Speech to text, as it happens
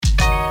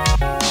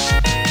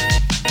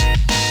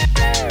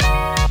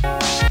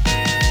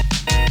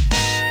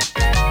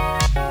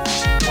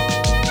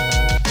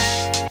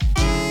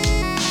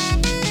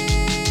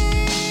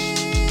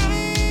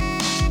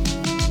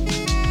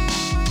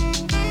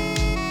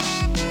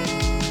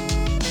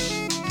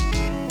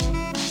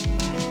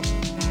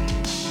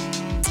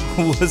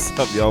What's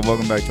up, y'all?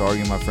 Welcome back to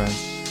Arguing My Friends.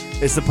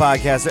 It's the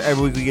podcast where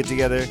every week we get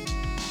together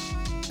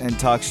and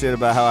talk shit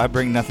about how I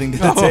bring nothing to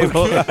the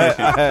table.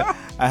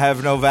 I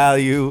have no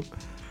value.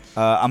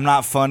 I'm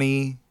not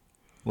funny.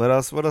 What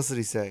else? What else did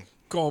he say?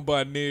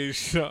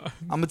 Combination. I'm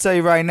going to tell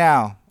you right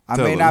now. I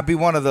may not be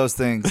one of those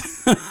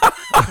things.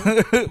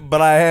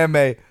 But I am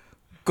a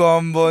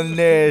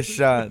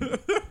combination.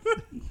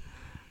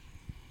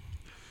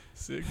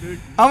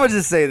 I'm going to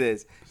just say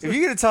this. If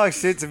you're going to talk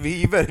shit to me,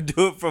 you better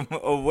do it from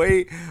a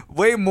way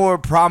more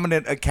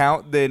prominent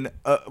account than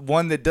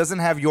one that doesn't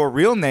have your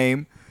real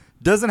name,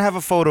 doesn't have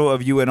a photo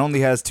of you, and only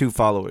has 2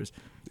 followers.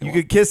 You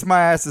could kiss my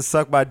ass and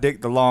suck my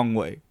dick the long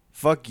way.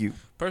 Fuck you.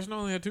 Person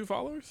only had 2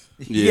 followers?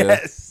 Yeah.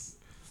 Yes.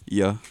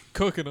 Yeah.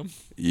 Cooking them.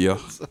 Yeah.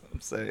 That's what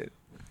I'm saying.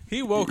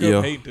 He woke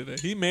up hating today.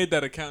 He made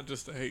that account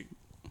just to hate.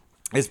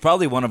 It's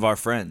probably one of our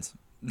friends.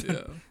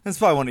 Yeah. It's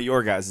probably one of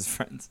your guys'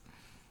 friends.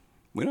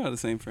 We don't have the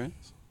same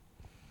friends.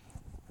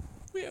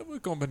 We're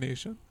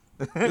combination.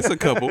 It's a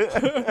couple.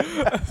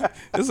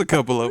 It's a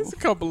couple of There's them.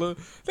 a couple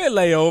of... They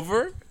lay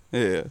over.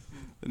 Yeah.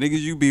 The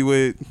niggas you be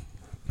with,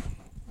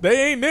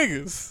 They ain't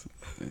niggas.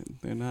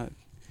 they're not.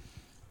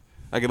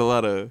 I get a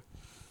lot of,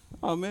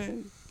 oh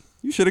man,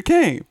 you should have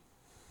came.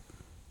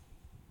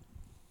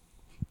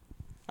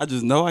 I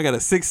just know I got a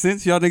 6th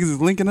sense. Y'all niggas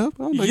is linking up.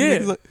 I don't know you Yeah.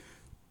 niggas like,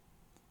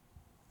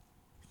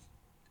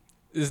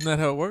 Isn't that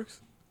how it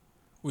works?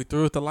 We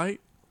threw at the light.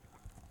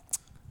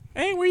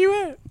 Hey, where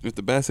you at? if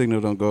the bat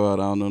signal don't go out,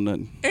 I don't know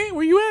nothing. Hey,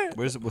 where you at?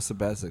 What's the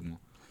bad signal?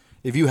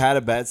 If you had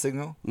a bad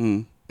signal,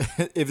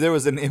 if there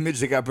was an image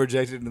that got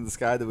projected in the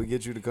sky that would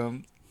get you to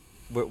come,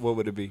 what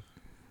would it be?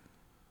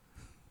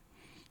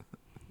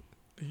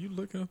 Are you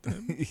looking up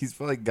that? He's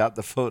probably got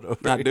the photo.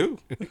 I Right? do.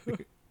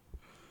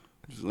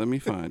 Just let me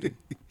find it.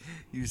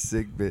 You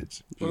sick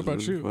bitch. What Just about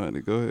let me you? Find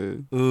it. Go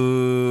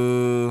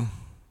ahead.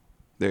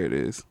 There it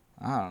is.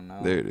 I don't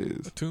know. There it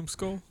is. A tomb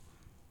skull?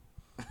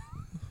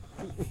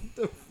 What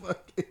the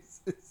fuck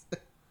is this?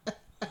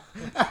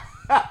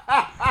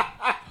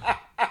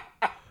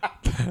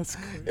 That's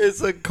crazy.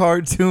 It's a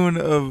cartoon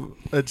of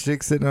a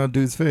chick sitting on a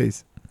dude's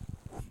face.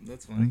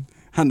 That's funny.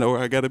 I know where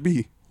I gotta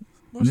be.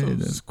 What's Yeah, up?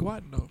 that-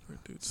 Squatting over,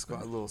 dude.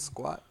 Squat, a little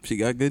squat. She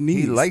got good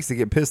knees. He likes to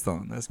get pissed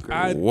on. That's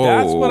crazy. Whoa.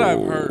 That's what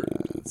I've heard.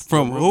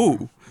 From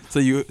who? So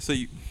you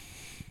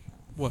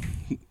What?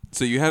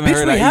 So you haven't Bitch,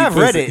 heard we I have eat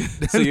read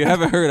pussy. it. So you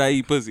haven't heard I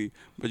eat pussy,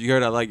 but you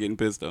heard I like getting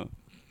pissed on.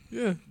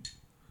 Yeah.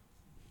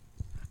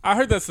 I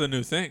heard that's the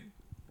new thing.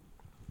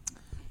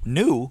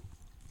 New?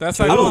 That's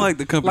I like don't like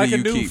the company like a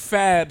you new keep.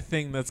 fad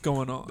thing that's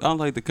going on. I don't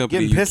like the company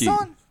Getting you pissed keep.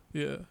 on?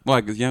 Yeah.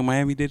 Why? Because Young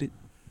Miami did it.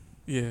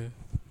 Yeah.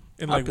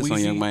 And I like piss on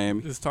Weezy Young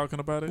Miami. is talking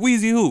about it.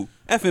 Wheezy who?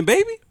 Effing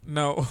baby?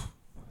 No.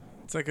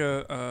 It's like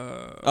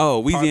a Oh,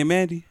 Wheezy and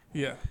Mandy.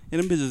 yeah.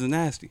 And them bitches are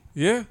nasty.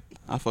 Yeah.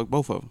 I fuck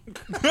both of them.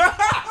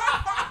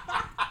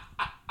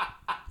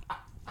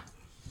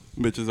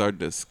 Bitches are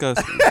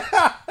disgusting.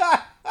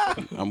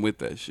 I'm with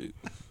that shit.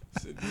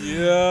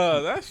 Yeah,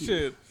 that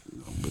shit.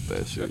 I'm with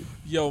that shit.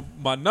 Yo,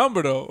 my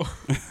number though.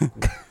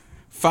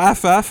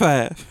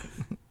 555.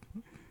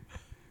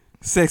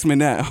 Sex me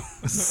now.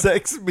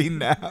 Sex me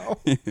now.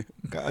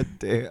 God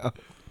damn.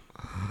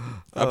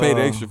 I paid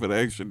extra for the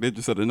extra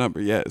digits of the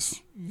number.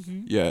 Yes.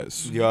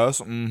 Yes.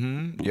 Yes.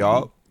 Mm-hmm.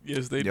 Yup.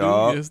 Yes, they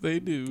Yup. do. Yes, they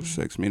do.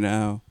 Sex me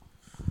now.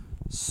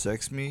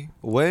 Sex me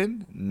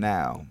when?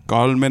 Now.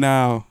 Call me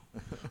now.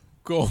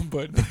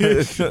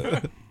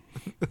 Combination.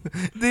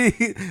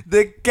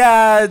 the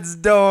gods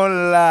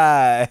don't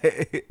lie.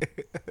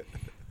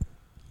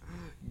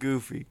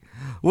 Goofy.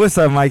 What's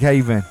up, Mike? How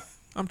you been?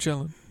 I'm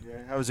chilling.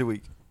 Yeah. How was your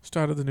week?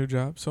 Started the new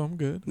job, so I'm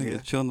good. Nigga Yeah.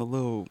 chilling a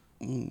little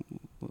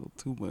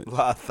too much. A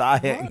lot of thigh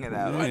hanging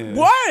out. Yeah.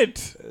 What?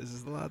 It's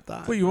just a lot of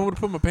thigh. Wait, you want me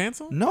to put my pants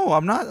on? No,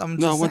 I'm not. I'm just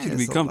No, I want you saying to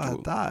be it's a lot of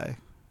comfortable. thigh.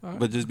 All right.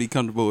 But just be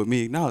comfortable with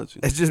me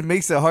acknowledging. It just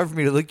makes it hard for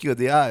me to look you in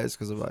the eyes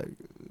because I'm like,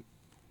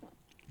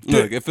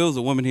 Look, if it was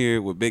a woman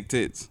here with big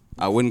tits,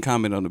 I wouldn't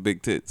comment on the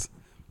big tits.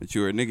 But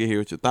you're a nigga here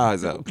with your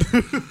thighs out.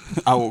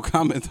 I will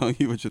comment on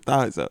you with your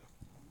thighs out.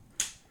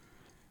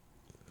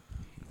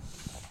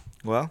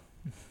 well,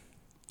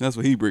 That's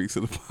what he brings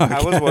to the podcast.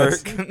 how was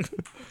work?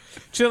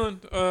 Chilling.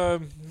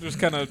 Just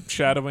kind of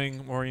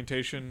shadowing,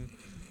 orientation,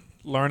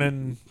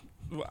 learning.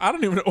 I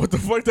don't even know what the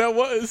fuck that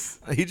was.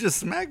 He just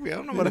smacked me. I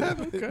don't know what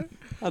happened. Okay.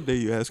 How dare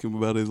you ask him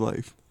about his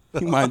life?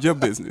 You mind your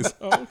business.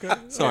 Oh, okay.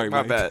 Sorry, my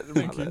Mike. bad. My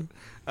Thank bad. you.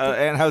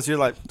 And how's your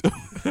life?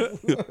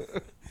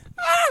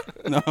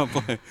 No, I'm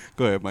playing.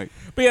 Go ahead, Mike.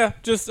 But yeah,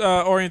 just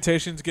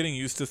orientations, getting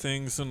used to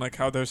things and like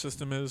how their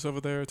system is over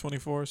there at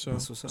 24. So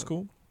That's what's it's up.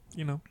 cool.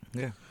 You know.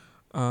 Yeah.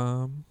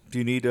 Um, Do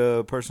you need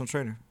a personal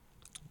trainer?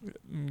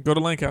 go to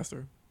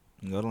Lancaster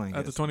Go to Lancaster.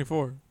 at the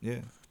 24. Yeah.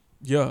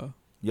 Yeah.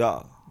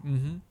 Yeah.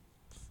 Mm-hmm.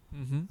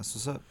 Mm-hmm. That's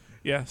what's up.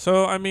 Yeah.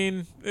 So I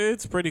mean,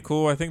 it's pretty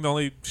cool. I think the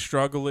only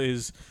struggle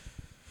is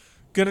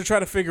gonna try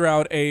to figure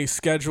out a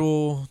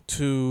schedule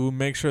to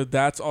make sure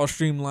that's all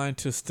streamlined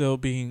to still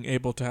being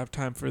able to have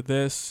time for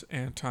this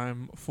and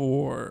time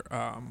for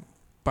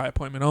by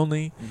appointment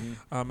only,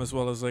 Mm-hmm. as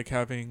well as like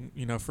having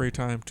free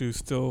time to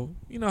still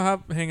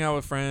hang out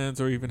with friends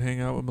or even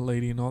hang out with my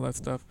lady and all that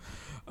stuff.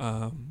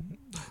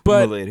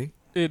 But lady.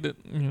 it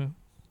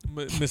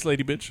Miss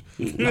Lady Bitch.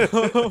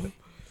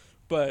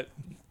 But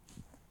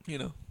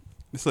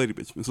Miss Lady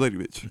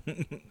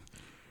Bitch.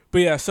 but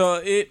yeah,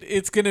 so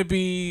it's gonna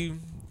be,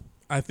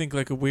 I think,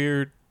 like a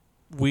weird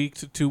week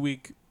to 2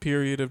 week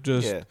period of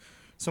just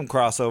some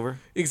crossover.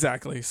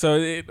 exactly. So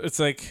it's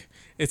like,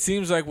 it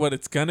seems like what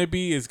it's gonna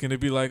be is gonna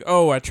be like,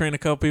 oh, I train a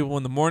couple people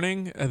in the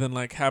morning and then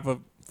like have a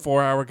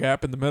 4-hour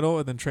gap in the middle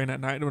and then train at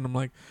night. And I'm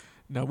like,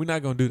 no, we're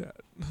not gonna do that.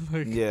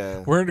 Like,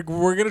 Yeah. we're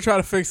gonna try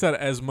to fix that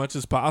as much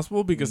as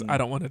possible because I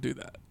don't want to do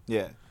that.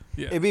 Yeah.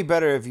 Yeah, It'd be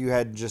better if you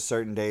had just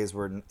certain days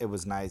where it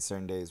was nights,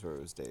 certain days where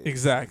it was days.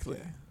 exactly.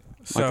 Yeah.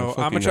 So Like a I'm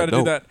gonna fucking try to do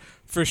adult. that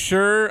for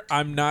sure.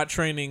 I'm not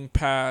training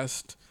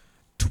past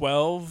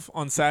 12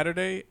 on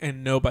Saturday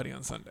and nobody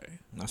on Sunday.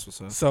 That's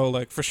what's up. So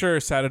like for sure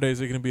Saturdays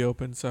are gonna be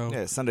open. So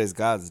Yeah, Sunday's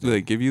God's Do day.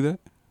 they give you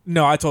that?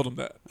 no, I told them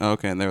that. Oh,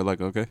 okay, and they were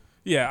like, okay.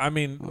 Yeah, I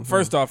mean, Mhm.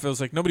 first off, it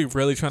was like nobody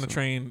really trying to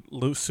train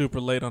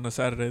super late on a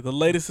Saturday. The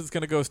latest it's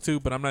gonna go is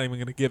 2, but I'm not even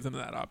gonna give them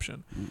that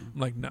option. I'm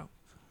like, no,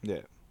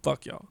 Yeah.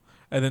 fuck y'all.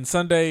 And then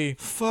Sunday,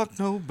 Fuck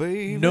no,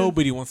 baby.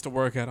 nobody wants to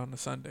work out on a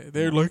Sunday.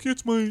 They're like,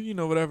 it's my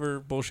whatever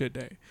bullshit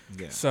day.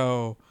 Yeah.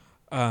 So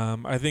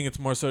I think it's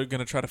more so going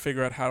to try to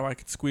figure out how I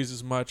can squeeze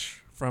as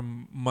much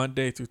from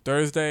Monday through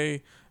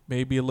Thursday,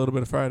 maybe a little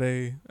bit of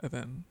Friday, and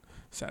then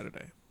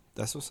Saturday.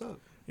 That's what's up.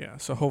 Yeah,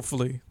 so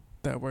hopefully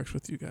that works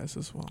with you guys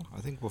as well.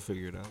 I think we'll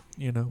figure it out.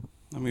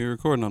 I mean, we're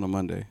recording on a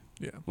Monday.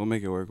 Yeah. We'll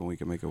make it work when we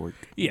can make it work.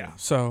 Yeah,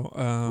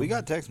 so... We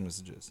got text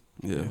messages.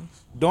 Yeah.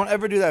 Don't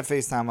ever do that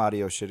FaceTime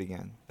audio shit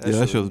again.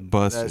 That shit was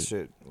busted. That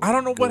shit. I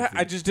don't know what... goofy.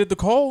 I just did the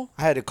call.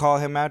 I had to call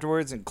him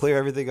afterwards and clear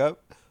everything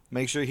up.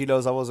 Make sure he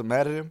knows I wasn't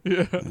mad at him.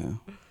 Yeah. Yeah.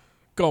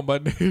 Go on,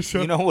 bud.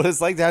 You know what it's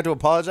like to have to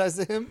apologize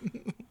to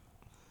him?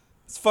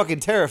 It's fucking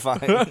terrifying.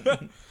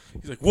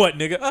 He's like, what,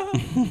 nigga?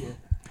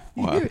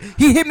 Wow.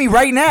 He hit me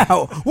right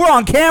now. We're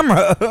on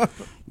camera.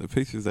 The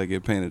pictures that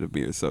get painted of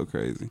me are so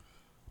crazy.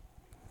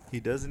 He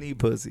doesn't eat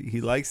pussy.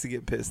 He likes to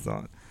get pissed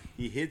on.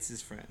 He hits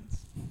his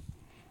friends.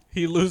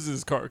 He loses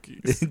his car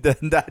keys.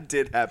 That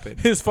did happen.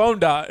 His phone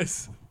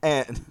dies.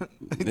 And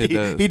It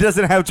does. he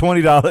doesn't have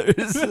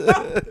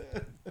 $20.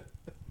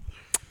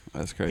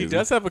 That's crazy. He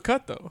does have a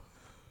cut, though.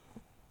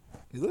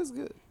 He looks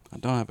good. I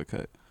don't have a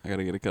cut. I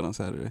gotta get a cut on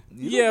Saturday.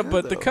 You look Yeah, good,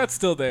 but the though. cut's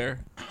still there.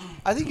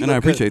 I think you And I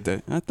look good. appreciate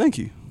that. Thank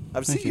you.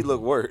 I've seen Thank you you.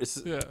 look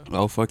worse. Yeah.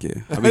 Oh fuck yeah.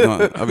 I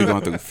be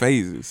going through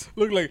phases.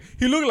 He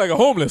looked like a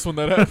homeless when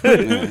that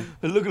happened. Yeah.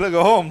 It looked like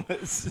a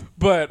homeless.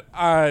 But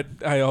I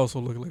also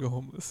look like a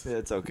homeless. Yeah,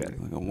 it's okay.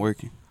 Like I'm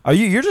working. Are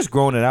you're just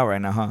growing it out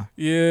right now, huh?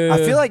 Yeah. I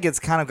feel like it's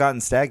kind of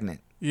gotten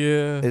stagnant.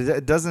 yeah.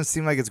 It doesn't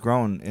seem like it's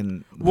grown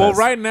in. the Well, past-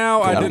 right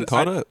now I I haven't did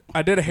caught up.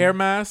 I did a hair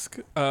mask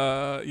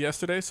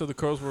yesterday, so the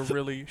curls were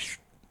really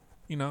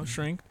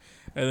shrink,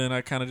 and then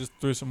I kind of just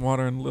threw some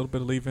water and a little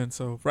bit of leave-in.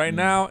 So right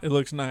now it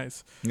looks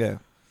nice. Yeah.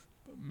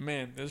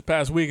 Man, this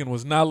past weekend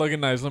was not looking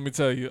nice. Let me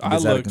tell you, I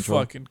It's out of looked control.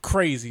 fucking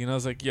crazy, and I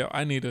was like, yo,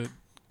 I need to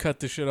cut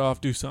this shit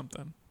off, do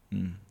something.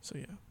 So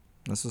yeah.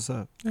 That's what's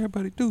up.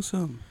 Everybody do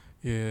something.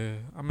 Yeah,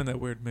 I'm in that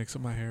weird mix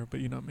of my hair,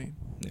 but you know what I mean.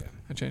 Yeah.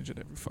 I change it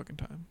every fucking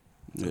time.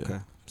 Yeah. Okay.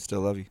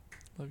 Still love you.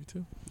 Love you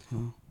too. Huh.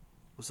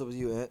 What's up with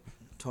you, Ant?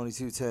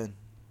 2210.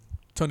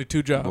 Tony,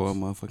 2 jobs. Boy,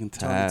 motherfucking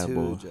tired, 22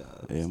 boy.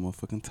 jobs. Yeah,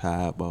 motherfucking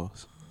tired,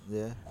 boss.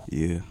 Yeah.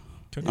 Yeah.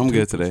 22 I'm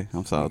good today.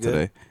 I'm solid You good?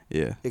 today.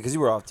 Yeah. Yeah, because you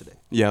were off today.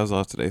 Yeah, I was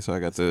off today, so I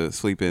got to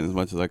sleep in as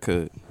much as I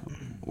could.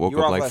 Woke you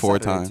were up off like last 4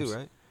 Saturday times. too,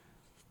 right?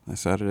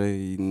 Last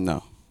Saturday,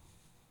 no.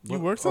 You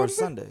worked Or Saturday?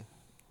 Sunday.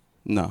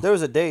 No. There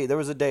was a day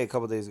a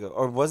couple days ago.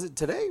 Or was it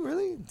today,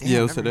 really? Damn, Yeah,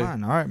 it was never today.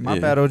 mind. All right, my Yeah.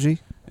 bad, OG.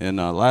 And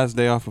last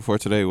day off before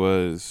today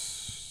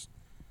was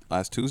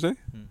last Tuesday.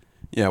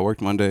 Yeah, I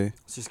worked Monday.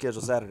 What's your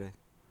schedule Saturday?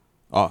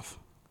 Off.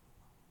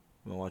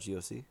 You want to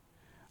watch UFC?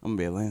 I'm gonna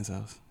be at Lance's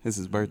house. It's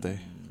his birthday.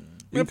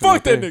 You Man, can come fuck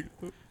out that there.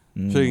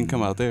 nigga. Sure, you can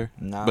come out there.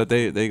 Nah. But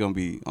they gonna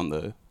be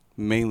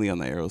mainly on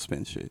the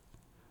Aerospin shit.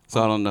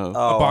 So I don't know.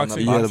 Oh,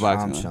 boxing. yeah, the I'm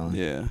boxing. one. chilling.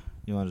 Yeah.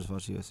 You want to just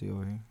watch UFC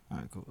over here? All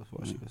right, cool. Let's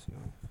watch UFC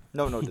over here.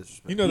 No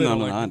disrespect. You know they No, don't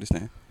no, like I me.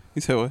 understand.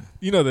 You said what?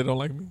 You know they don't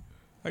like me.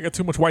 I got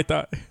too much white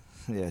thigh.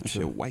 Yeah, That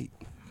shit true. white.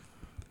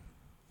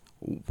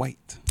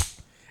 White.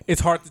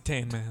 It's hard to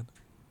tan, man.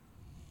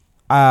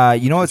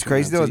 You know what's That's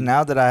crazy though? tea.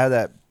 Now that I have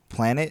that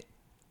Planet,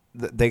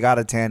 they got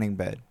a tanning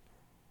bed,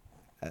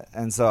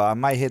 and so I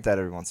might hit that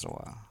every once in a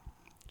while.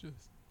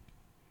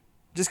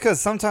 Just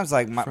because sometimes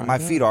like Try my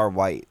that. feet are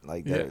white,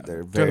 like Yeah.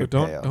 they're very Dude,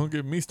 pale. don't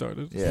get me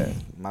started. Yeah,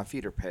 my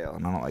feet are pale,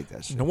 and I don't like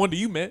that shit. No wonder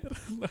you met.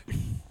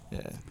 Yeah,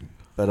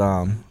 but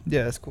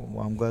yeah, that's cool.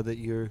 Well, I'm glad that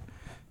you're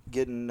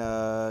getting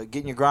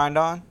your grind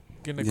on,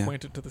 Getting Yeah.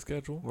 acquainted to the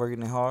schedule.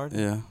 working it hard.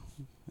 Yeah.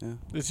 Yeah.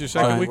 It's your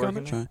second Alright. week on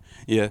Working it? Trying.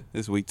 Yeah,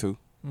 it's week 2.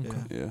 Okay.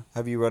 Yeah. Yeah.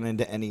 Have you run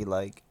into any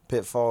like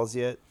pitfalls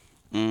yet?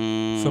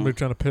 Somebody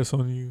trying to piss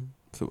on you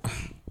So-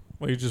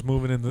 while you're just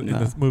moving in the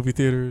Nah. movie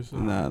theaters. No,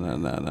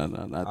 not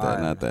that,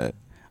 Alright. not that.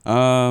 Any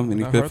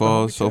I heard the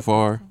pitfalls homie so kept-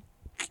 far?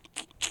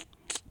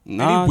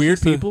 Nah, Any weird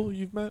just a- people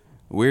you've met?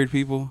 Weird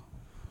people?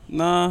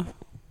 Nah.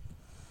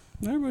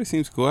 Everybody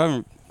seems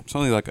cool. It's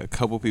only like a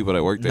couple people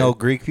that work there. No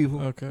Greek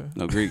people. Okay.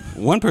 No Greek.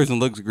 One person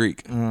looks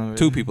Greek. Oh,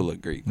 Two really? people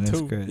look Greek. That's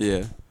Two. great.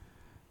 Yeah.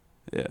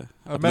 Yeah.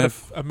 I've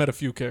met a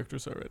few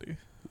characters already.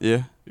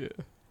 Yeah. Yeah.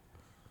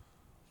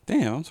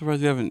 Damn, I'm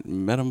surprised you haven't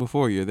met them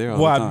before. You're there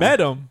all Well, the time. I met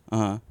them.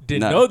 Uh-huh.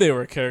 Didn't know they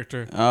were a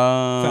character.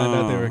 Found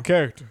out they were a Oh.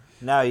 character.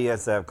 Now you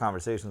have to have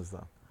conversations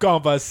though.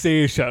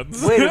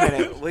 Conversations. Wait a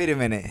minute. Wait a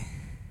minute.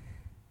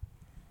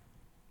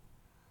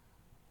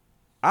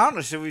 I don't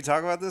know. Should we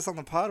talk about this on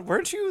the pod?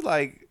 Weren't you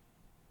like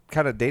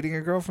kind of dating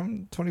a girl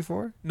from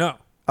 24? No,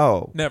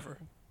 Oh, never.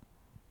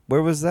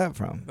 where was that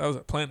from? That was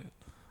at Planet.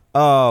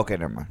 Oh, okay,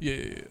 never mind. Yeah.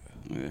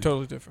 Yeah.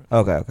 Totally different.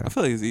 Okay, okay. I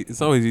feel like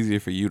it's always easier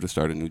for you to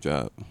start a new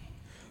job.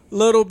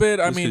 Little bit.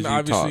 I Just mean,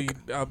 'cause you obviously,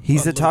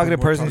 He's a talkative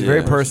person. He's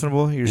very Yeah.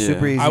 personable. You're Yeah.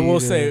 super easy. I will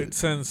to say,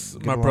 since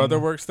get my along brother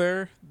with. works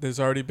there, there's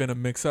already been a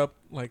mix-up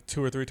like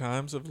 2 or 3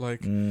 times of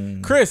like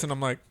Mm. Chris, and I'm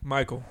like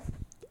Michael.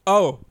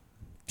 Oh,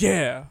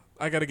 yeah.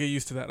 I got to get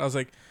used to that. I was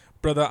like,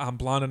 brother, I'm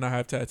blonde and I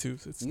have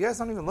tattoos. It's You guys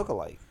don't even look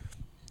alike.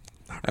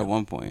 At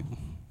one point.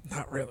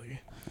 not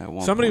really. At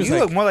one Somebody point. was You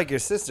like- look more like your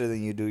sister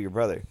than you do your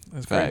brother.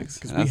 That's Facts.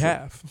 because we That's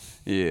have.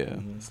 Yeah.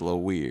 It's a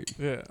little weird.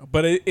 Yeah,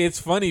 but it's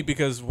funny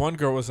because one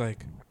girl was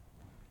like,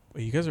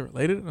 "Wait, you guys are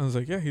related?" And I was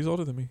like, "Yeah, he's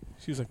older than me."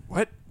 She was like,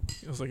 "What?"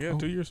 I was like, "Yeah,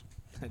 2 years."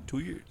 2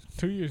 years.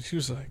 2 years. She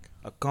was like,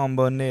 A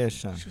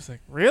combination.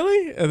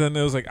 "Really?" And then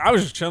it was like, I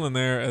was just chilling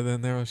there, and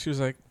then she was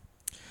like,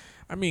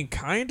 "I mean,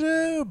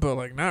 kinda, but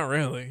like not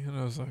really." And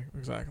I was like,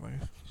 "Exactly."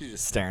 She's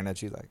just staring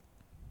at you like,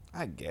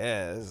 I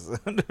guess.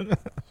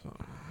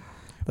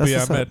 But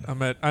yeah, what's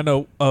up. I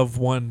know of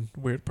one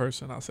weird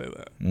person. I'll say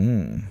that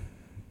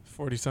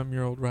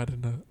 40-some-year-old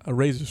riding a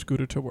razor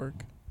scooter to work.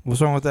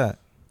 What's wrong with that?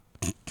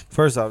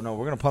 First off, no,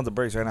 we're gonna pump the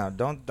brakes right now.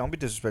 Don't be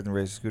disrespecting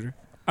Razor Scooter.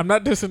 I'm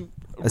not dissing.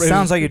 It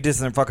sounds like you're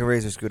dissing a fucking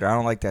Razor Scooter. I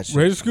don't like that shit.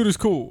 Razor scooter's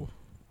cool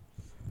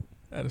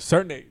at a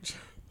certain age.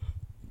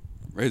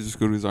 Razor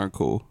scooters aren't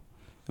cool.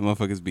 The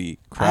motherfuckers be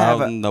I have a-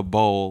 crowding the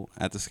bowl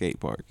at the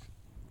skate park.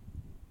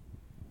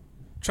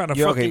 Trying to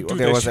Yeah, fucking okay, do okay.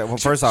 that What's shit. that? Well,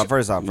 first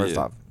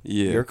off.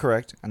 Yeah. You're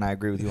correct, and I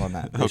agree with you on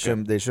that. They Okay.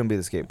 shouldn't be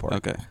the skate park.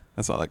 Okay.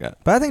 That's all I got.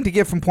 But I think to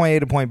get from point A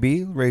to point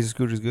B, Razor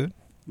Scooter's good.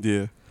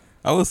 Yeah.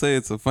 I will say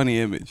it's a funny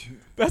image.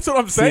 That's what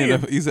I'm Seeing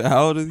saying. You said,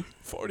 how old is he?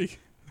 41.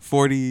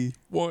 40.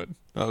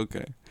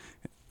 Okay.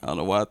 I don't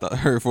know why I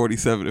heard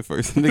 47 at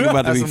first. Nigga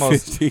about to That's be the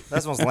most- 50.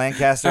 That's the most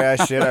Lancaster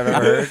ass shit I've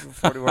ever heard.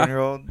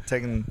 41-year-old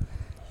taking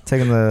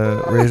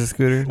the Razor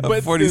Scooter. A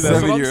But, dude,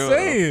 that's what I'm 47-year-old.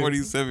 saying.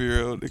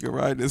 47-year-old nigga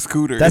riding a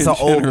scooter. That's in an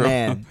old general.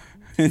 man.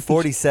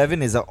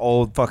 47 is an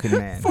old fucking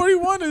man.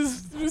 41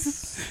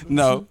 is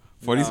No.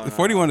 40, No, no,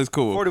 41 is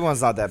cool.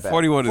 41's not that bad.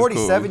 41 is cool.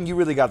 47, you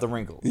really got the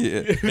wrinkles. Yeah.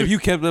 If you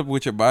kept up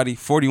with your body,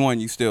 41,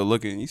 you still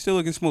looking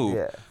smooth.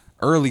 Yeah.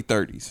 Early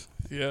 30s.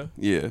 yeah.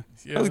 Yeah.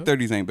 Yeah. Early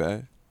 30s ain't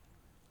bad.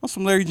 On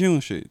some Larry June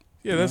shit.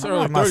 Yeah, that's I'm early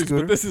riding my 30s, scooter.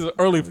 but this is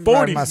early riding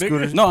 40s, my nigga.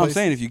 scooter. No, I'm Place.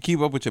 saying if you keep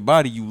up with your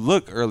body, you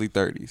look early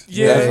 30s.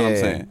 Yeah. That's what I'm Yeah.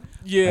 saying. I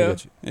Yeah.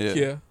 get you. Yeah.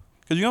 Yeah.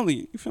 Cause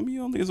you feel me?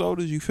 You only as old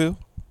as you feel.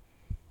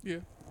 Yeah.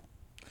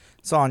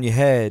 It's on your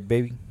head,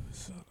 baby.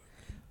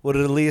 What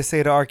did Aaliyah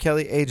say to R.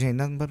 Kelly? Age ain't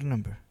nothing but a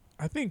number.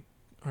 I think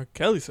R.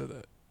 Kelly said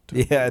that.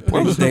 Yeah, I Where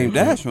think was so. Dame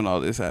Dash when all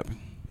this happened?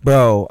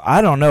 Bro,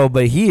 I don't know,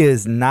 but he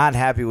is not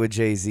happy with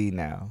Jay-Z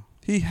now.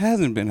 He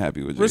hasn't been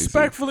happy with Jay-Z.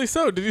 Respectfully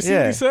so. Did you see Yeah.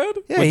 what he said?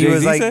 Yeah, What he was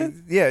Jay-Z like,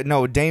 said? yeah,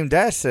 no, Dame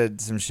Dash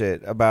said some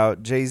shit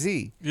about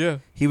Jay-Z. Yeah.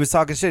 He was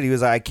talking shit. He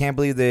was like, I can't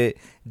believe that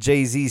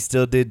Jay-Z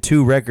still did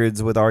 2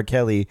 records with R.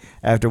 Kelly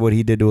after what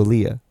he did to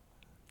Aaliyah.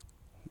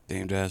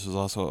 Dame Dash was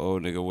also an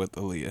old nigga with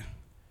Aaliyah.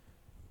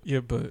 Yeah,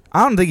 but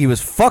I don't think he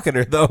was fucking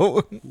her,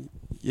 though.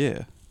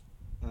 Yeah.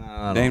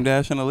 I Dame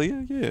Dash and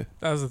Aaliyah? Yeah.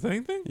 that was the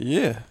thing?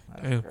 Yeah.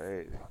 Damn.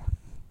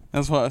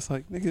 That's why it's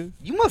like, nigga,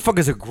 You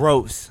motherfuckers are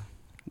gross.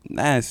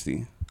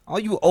 nasty. All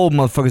you old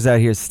motherfuckers out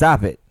here,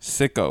 stop it.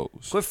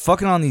 Sickos. Quit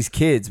fucking on these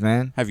kids,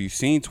 man. Have you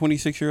seen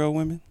 26-year-old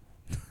women?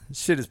 This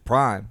shit is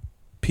prime.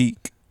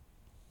 Peak.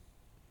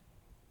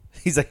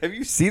 He's like, have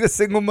you seen a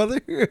single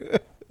mother?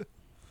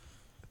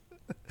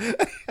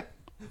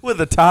 With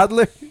a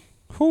toddler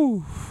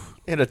Whew.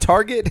 in a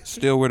Target?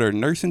 Still with her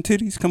nursing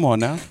titties? Come on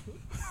now.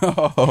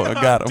 Oh, I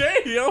got him.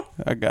 Damn.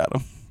 I got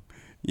him.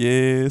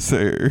 Yes,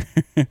 sir.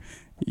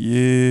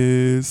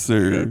 Yes,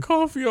 sir. Got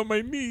coffee on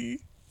my knee.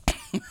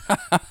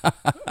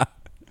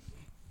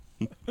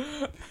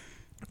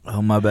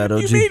 Oh, my bad,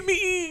 OG. You made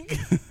me ink.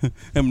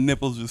 Them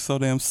nipples just so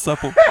damn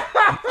supple.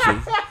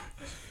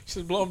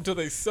 Should blow them till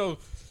they so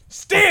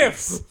stiff.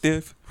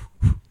 Stiff.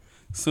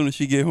 As soon as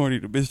she get horny,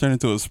 the bitch turn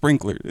into a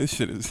sprinkler. This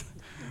shit is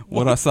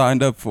what I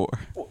signed up for.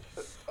 All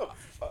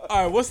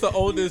right, what's the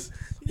oldest?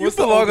 You What's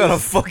the belong on a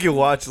oldest? fucking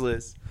watch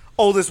list.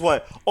 Oldest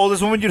what?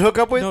 Oldest woman you'd hook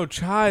up with? No,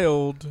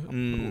 child.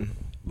 Mm.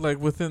 Like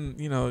within,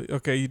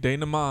 okay, you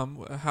dating a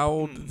mom. How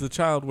old is the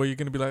child where you're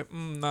going to be like,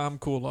 nah, I'm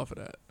cool off of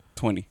that?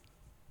 20.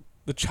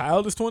 The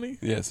child is 20?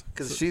 Yes.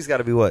 Because she's got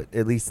to be what?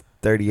 At least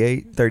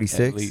 38, 36?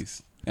 At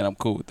least. And I'm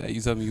cool with that.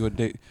 You telling me you would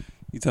date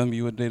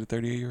a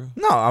 38-year-old?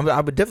 No, I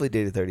would definitely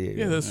date a 38.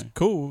 Yeah, that's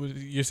cool.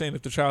 You're saying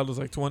if the child is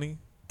like 20?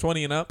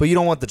 20 and up. But you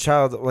don't want the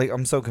child. Like,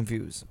 I'm so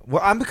confused.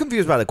 Well, I'm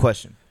confused by the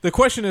question. The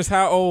question is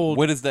how old.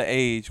 What is the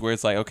age where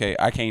it's like, okay,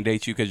 I can't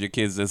date you because your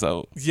kid's this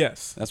old?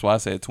 Yes. That's why I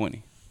said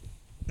 20.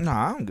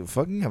 Nah, I don't give a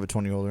fuck. You can have a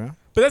 20-year-old around.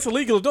 But that's a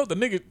legal adult. The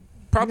nigga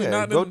probably Yeah,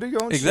 not. go do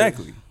your own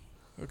Exactly. shit.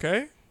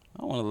 Okay. I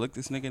don't want to look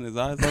this nigga in his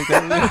eyes like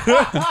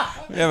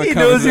that. We have a He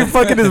knows you're conversation.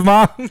 fucking his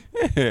mom.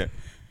 Yeah.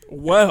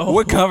 Well.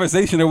 What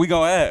conversation are we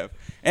going to have?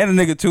 And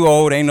the nigga too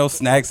old. Ain't no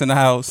snacks in the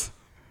house.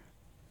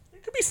 There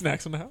could be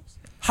snacks in the house.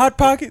 Hot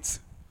Pockets.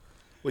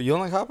 Well, you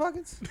don't like Hot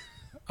Pockets?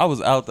 I was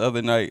out the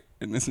other night,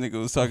 and this nigga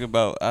was talking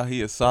about how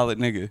he a solid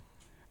nigga,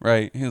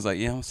 right? He was like,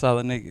 yeah, I'm a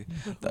solid nigga.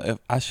 If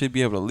I should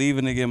be able to leave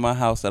a nigga in my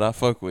house that I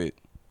fuck with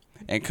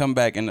and come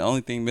back, and the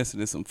only thing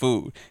missing is some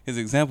food. His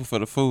example for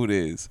the food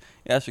is,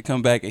 yeah, I should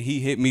come back, and he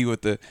hit me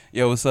with the,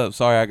 yo, what's up?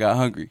 Sorry, I got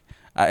hungry.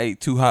 I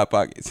ate 2 Hot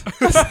Pockets.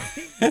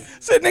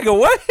 Said, nigga,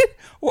 what?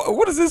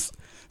 What is this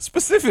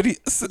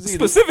specifics of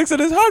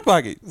this Hot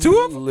Pocket? 2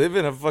 of them? Live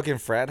in a fucking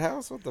frat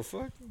house? What the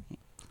fuck?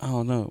 I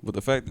don't know, but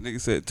the fact that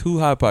nigga said 2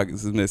 Hot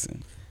Pockets is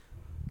missing.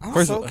 I'm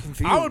First so of all,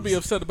 confused. I would be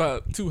upset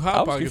about 2 I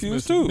Hot was Pockets.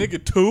 confused missing. too.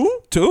 Nigga, 2?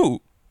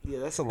 2. Yeah,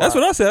 that's a lot. That's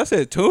what I said. I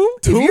said 2?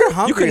 If you're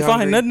hungry, You couldn't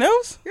find nothing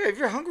else? Yeah, if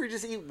you're hungry,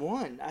 just eat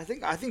one. I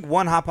think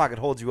one Hot Pocket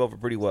holds you over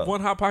pretty well.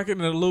 1 Hot Pocket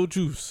and a little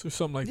juice or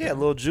something like Yeah, a that.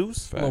 little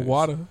juice. A little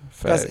water.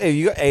 Because Facts.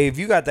 if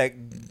you got that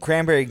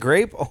cranberry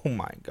grape, oh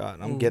my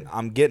god, I'm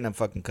Ooh. getting a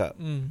fucking cup.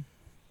 Mm.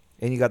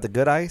 And you got the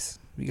good ice.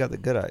 You got the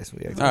good ice.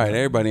 We All right,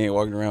 everybody ain't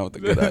walking around with the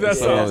good eyes. That's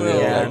So, all I'm saying.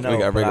 yeah, I we know,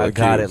 got but regular I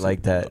got cubes. it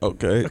like that.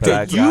 Okay. But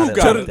I You got it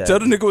tell, like that. tell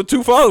the nigga with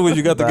 2 followers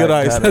you got the But good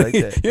I eyes. got it like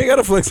that. You ain't got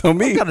to flex on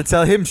I me. gotta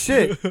tell him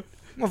shit.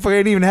 Motherfucker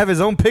ain't even have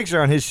his own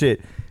picture on his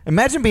shit.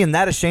 Imagine being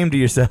that ashamed of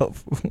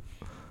yourself.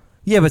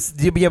 yeah,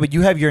 but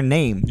you have your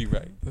name. You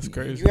right. That's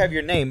crazy. You have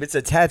your name. It's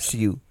attached to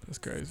you. That's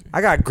crazy.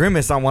 I got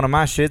Grimace on one of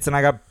my shits, and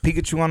I got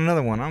Pikachu on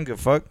another one. I don't give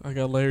a fuck. I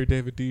got Larry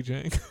David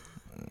DJing.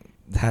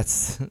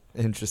 That's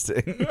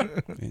interesting.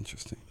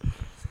 Interesting.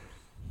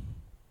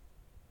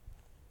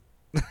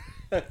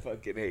 I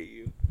fucking hate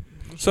you.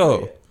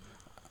 So,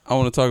 I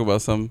want to talk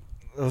about something.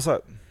 What's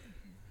up?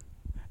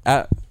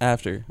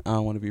 After, I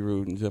don't want to be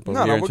rude and jump over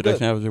No, your we're introduction.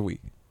 good. How was your week?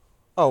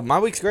 Oh, my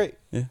week's great.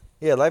 Yeah.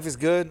 Yeah, life is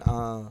good.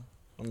 Got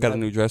a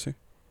new dresser?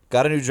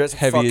 Got a new dress.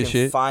 Heavy as fucking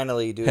shit?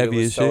 Finally, dude. Heavy it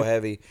was as so shit?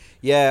 heavy.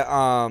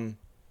 Yeah.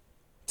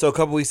 So a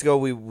couple weeks ago,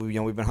 we've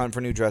been hunting for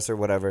a new dresser,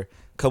 whatever.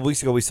 A couple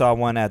weeks ago, we saw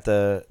one at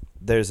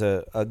there's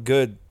a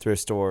good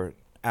thrift store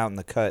out in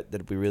the cut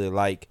that we really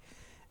like,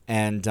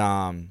 and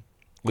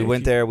we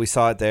went there. We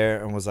saw it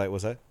there and was like,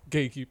 "What's that?"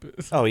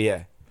 Gatekeepers. Oh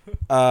yeah.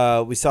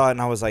 We saw it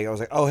and I was like,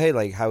 oh hey,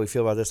 like how we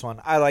feel about this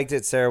one. I liked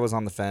it. Sarah was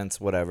on the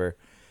fence, whatever.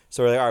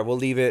 So we're like, all right, we'll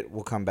leave it.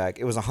 We'll come back.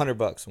 It was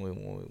 $100 when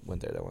we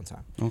went there that one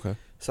time. Okay.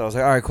 So I was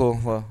like, all right, cool.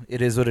 Well,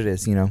 it is what it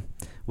is, you know.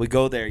 We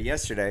go there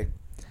yesterday,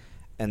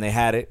 and they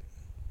had it.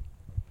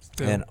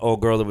 Still. And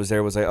old girl that was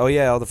there was like, oh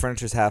yeah, all the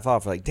furniture's half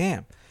off. We're like,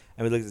 damn.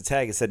 And we looked at the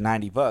tag. It said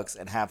 $90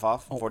 and half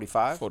off,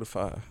 45.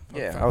 45.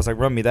 Yeah, I was like,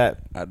 run me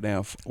that.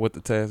 Goddamn, with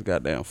the test,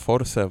 goddamn,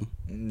 47.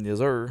 Yes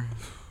sir.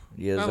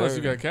 Yes Unless sir.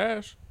 you got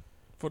cash.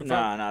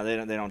 45. Nah, they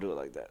don't do it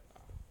like that.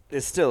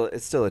 It's still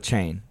a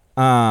chain.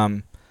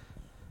 I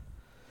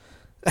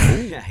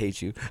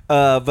hate you.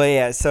 But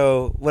yeah,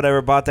 so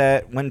whatever, bought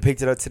that, went and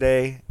picked it up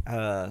today.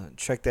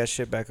 Checked that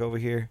shit back over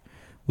here.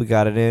 We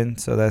got it in,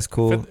 so that's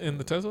cool. Fit in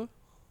the Tesla?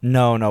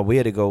 No, we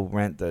had to go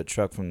rent the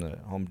truck from the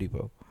Home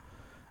Depot.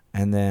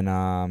 And then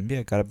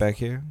yeah, got it back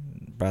here.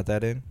 Brought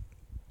that in.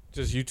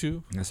 Just you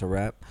two? That's a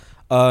wrap.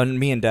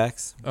 Me and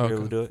Dax were able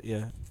Okay. to do it.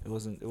 Yeah. It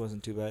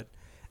wasn't too bad.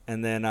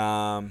 And then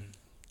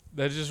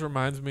That just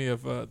reminds me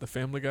of the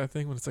Family Guy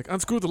thing when it's like,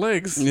 unscrew the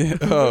legs. Yeah.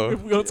 Oh.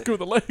 We unscrew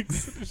the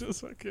legs. It's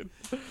just fucking.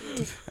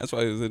 That's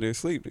why he was in there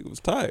asleep. He was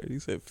tired. He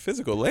said,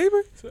 physical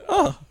labor?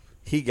 Oh.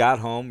 he got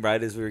home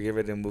right as we were getting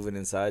ready to move it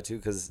inside too,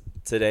 because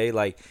today,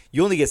 like,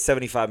 you only get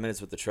 75 minutes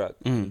with the truck.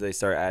 Mm. They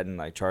start adding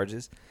like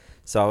charges.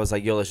 So I was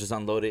like, yo, let's just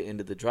unload it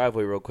into the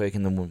driveway real quick,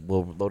 and then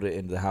we'll load it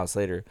into the house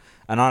later.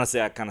 And honestly,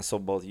 I kind of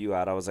sold both of you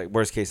out. I was like,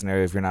 worst case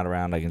scenario, if you're not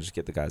around, I can just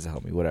get the guys to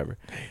help me, whatever.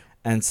 Damn.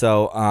 And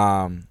so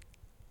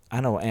I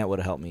know Aunt would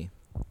have helped me.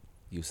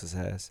 Useless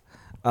ass.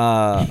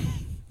 But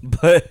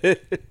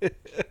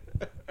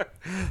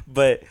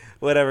but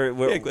whatever.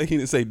 Yeah, like he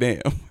didn't say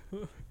damn.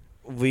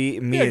 Me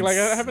Yeah, and like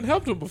I haven't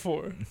helped him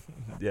before.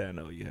 Yeah, I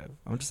know you have.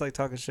 I'm just like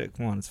talking shit.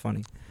 Come on, it's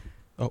funny.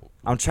 Oh.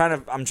 I'm trying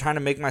to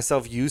make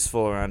myself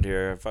useful around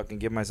here. Fucking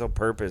give myself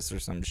purpose or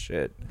some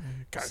shit.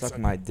 Suck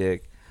my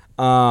dick.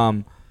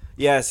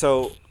 Yeah.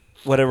 So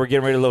whatever, we're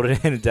getting ready to load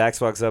it in, and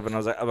Dax walks up, and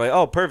I'm like,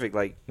 oh, perfect.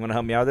 Like, you want to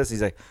help me out with this?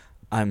 He's like,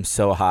 I'm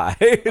so high.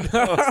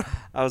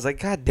 I was like,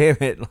 God damn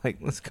it! Like,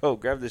 let's go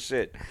grab this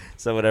shit.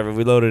 So whatever,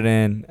 we loaded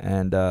in,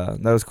 and that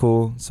was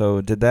cool.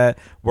 So did that.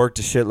 Worked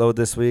a shitload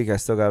this week. I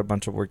still got a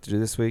bunch of work to do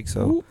this week.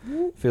 So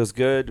feels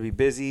good to be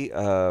busy.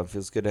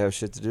 Feels good to have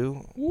shit to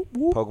do.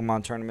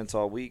 Pokemon tournaments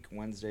all week.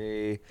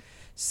 Wednesday,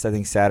 I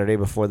think Saturday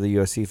before the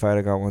UFC fight,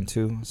 I got one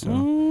too. So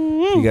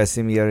if you guys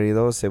see me at any of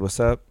those, say what's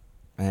up,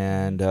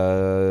 and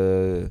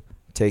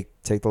take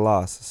the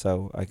loss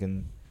so I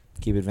can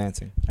Keep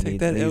advancing. I Take need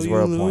that these L,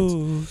 world you points.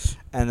 lose.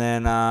 And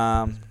then,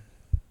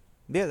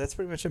 yeah, that's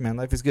pretty much it, man.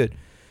 Life is good.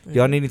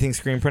 Y'all need anything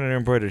screen printed or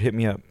embroidered, hit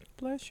me up.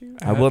 Bless you.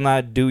 I will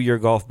not do your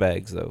golf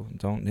bags, though.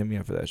 Don't hit me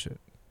up for that shit.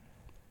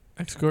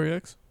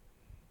 X.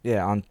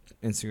 Yeah, on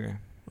Instagram.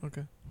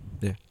 Okay.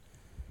 Yeah.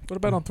 What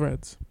about on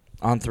Threads?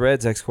 On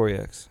Threads,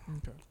 XCoreyX.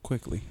 Okay.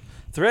 Quickly.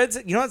 Threads,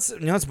 you know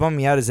what's bummed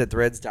me out is that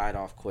Threads died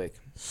off quick.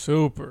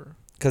 Super.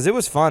 Because it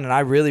was fun, and I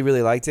really,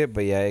 really liked it,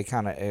 but yeah,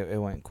 it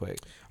went quick.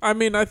 I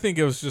mean, I think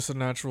it was just a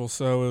natural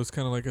so. It was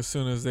kind of like as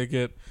soon as they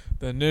get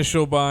the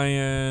initial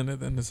buy-in, and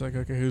then it's like,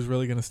 okay, who's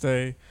really going to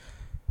stay?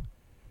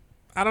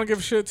 I don't give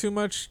a shit too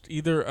much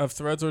either of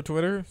Threads or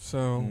Twitter,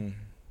 so,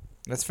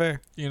 That's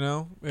fair. you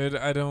know,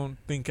 I don't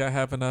think I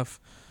have enough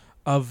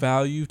of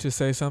value to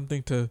say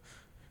something to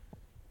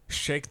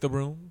shake the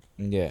room.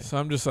 Yeah. So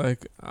I'm just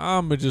like,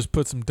 I'm going to just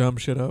put some dumb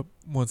shit up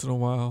once in a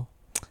while.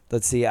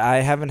 Let's see. I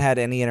haven't had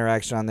any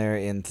interaction on there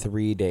in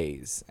 3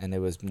 days, and it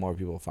was more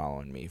people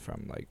following me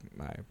from like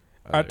my.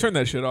 I turned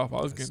that shit off.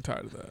 I was getting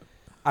tired of that.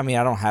 I mean,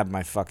 I don't have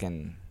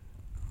notifications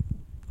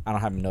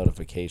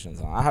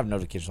on. I have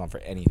notifications on for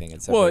anything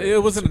except. Well, for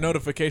it wasn't a Instagram.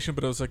 notification,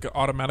 but it was like an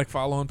automatic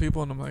following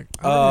people, and I'm like,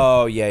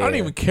 I don't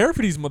even care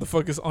for these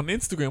motherfuckers on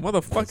Instagram. What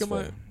the fuck That's am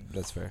I? fair.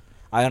 That's fair.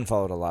 I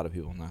unfollowed a lot of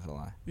people. I'm not gonna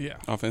lie. Yeah.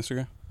 Off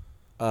Instagram?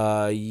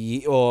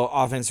 Well,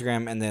 off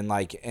Instagram, and then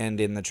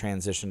in the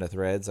transition to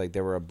Threads, like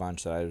there were a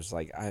bunch that I was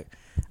like,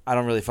 I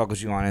don't really fuck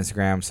with you on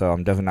Instagram, so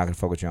I'm definitely not gonna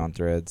fuck with you on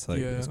Threads. Like,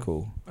 it's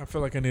cool. I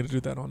feel like I need to do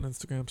that on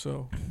Instagram.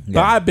 So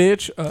Yeah. bye,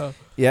 bitch.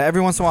 Yeah,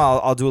 every once in a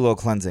while, I'll do a little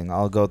cleansing.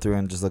 I'll go through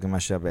and just look at my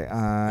shit,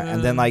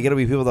 and then like it'll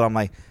be people that I'm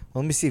like,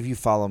 well, let me see if you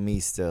follow me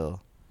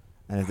still,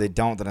 and if they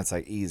don't, then it's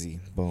like easy,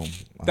 boom.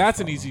 I'll That's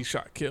an follow. easy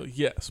shot kill.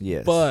 Yes.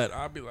 Yes. But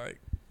I'll be like,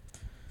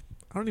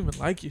 I don't even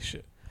like your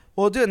shit.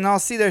 Well, dude, and I'll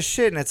see their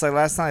shit, and it's like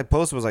last time I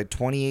posted was like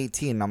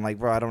 2018, and I'm like,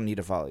 bro, I don't need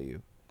to follow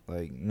you.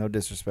 Like, no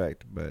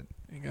disrespect, but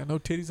Ain't got no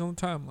titties on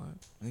the timeline.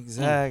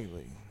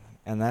 exactly,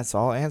 and that's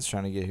all Ant's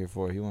trying to get here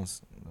for. He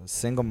wants a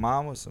single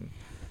mom with some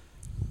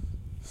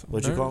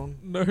what you call them?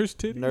 Nurse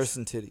titties. Nurse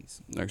and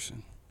titties.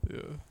 Nursing. Yeah.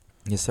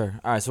 Yes, sir.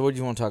 All right, so what do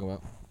you want to talk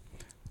about?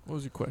 What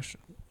was your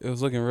question? It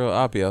was looking real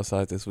oppy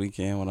outside this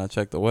weekend when I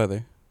checked the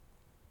weather.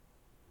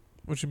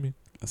 What you mean?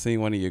 I seen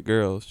one of your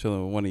girls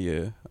chilling with one of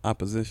your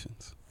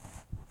oppositions.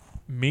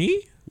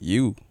 Me?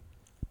 You.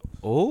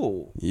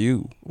 Oh,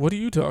 You. What are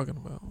you talking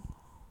about?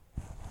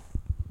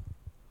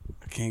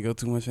 I can't go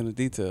too much into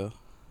detail.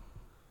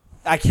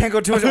 I can't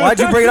go too much. Why'd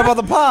you bring it up on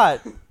the pod?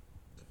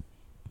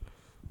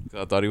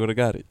 I thought he would have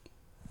got it.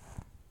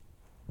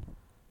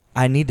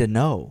 I need to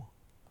know.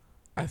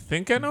 I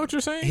think I know what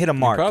you're saying. Hit a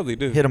mark. You probably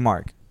do. Hit a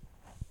mark.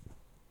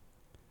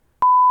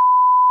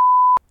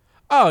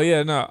 Oh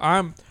yeah, no,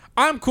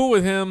 I'm cool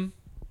with him.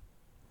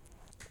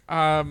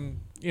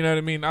 You know what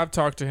I mean? I've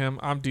talked to him.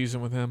 I'm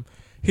decent with him.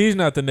 He's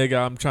not the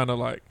nigga I'm trying to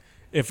like.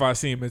 If I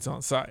see him, it's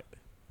on sight.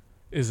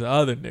 Is the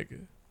other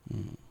nigga,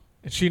 and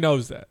she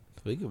knows that.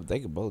 They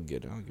could both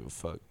get it. I don't give a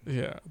fuck.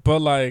 Yeah, but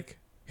like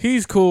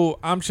he's cool.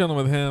 I'm chilling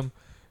with him.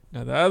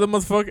 Now the other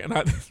motherfucker,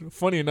 and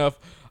funny enough,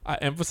 I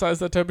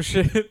emphasized that type of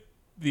shit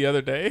the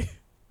other day,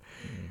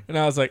 and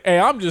I was like, "Hey,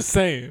 I'm just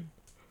saying."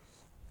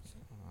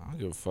 I don't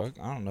give a fuck.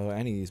 I don't know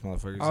any of these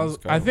motherfuckers.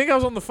 I think I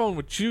was on the phone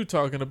with you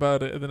talking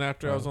about it, and then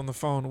after I was on the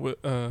phone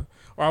with, or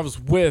I was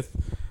with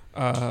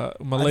my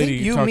lady. I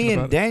think you, talking me,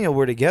 about and it. Daniel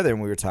were together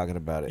and we were talking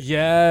about it.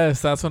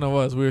 Yes, that's when it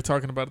was. We were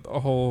talking about the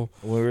whole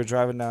When we were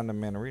driving down to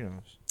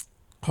Manarinos.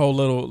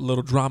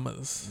 little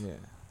dramas. Yeah.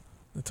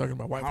 They're talking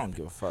about white. I don't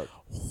give a fuck.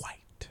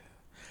 White.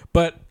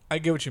 But I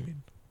get what you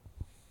mean.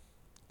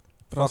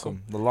 But Fuck also,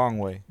 them. The long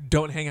way.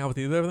 don't hang out with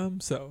either of them.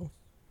 So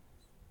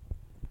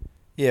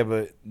Yeah,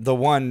 but the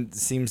one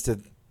seems to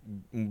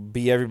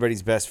be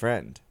everybody's best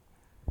friend.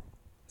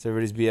 It's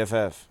everybody's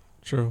BFF.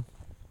 true.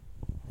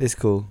 It's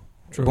cool.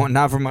 True. But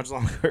not for much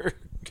longer.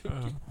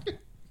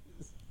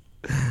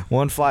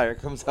 One flyer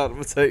comes out, I'm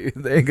gonna tell you,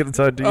 they ain't gonna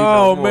talk to you.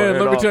 Oh no more man,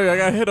 at let me all. tell you, I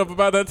got hit up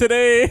about that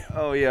today.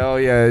 Oh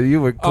yeah, you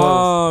were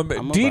close. I'm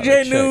about DJ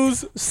to check.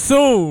 news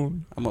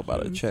soon. I'm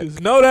about to check. Just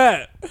know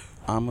that.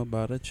 I'm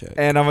about to check.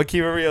 And I'm gonna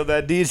keep it real.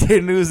 That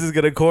DJ news is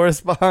gonna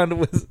correspond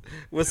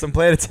with some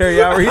planetary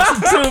outreach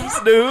and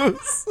Tubes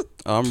news.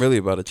 Oh, I'm really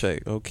about to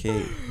check.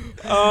 Okay.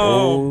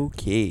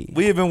 Okay.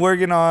 We have been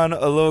working on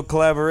a little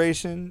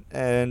collaboration,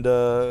 and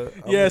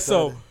Yeah,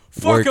 so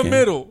fuck a Working.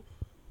 middle.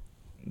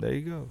 there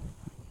you go.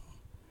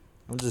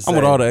 I'm just. I'm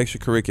with saying. all the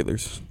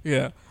extracurriculars.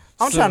 Yeah.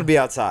 I'm So- trying to be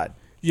outside.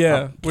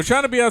 Yeah, we're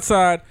trying to be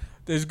outside.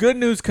 There's good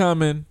news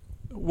coming.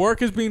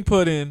 Work is being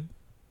put in.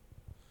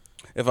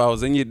 If I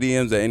was in your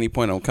DMs at any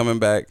point, I'm coming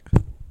back.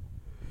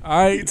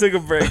 He took a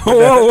break.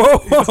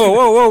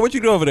 Whoa. What you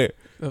do over there?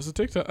 That was a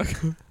TikTok.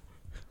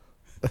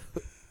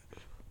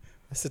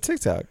 It's a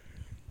TikTok.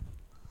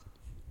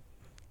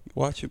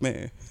 Watch it,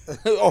 man.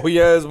 Oh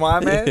yeah, it's my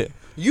man.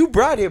 You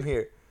brought him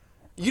here.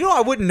 You know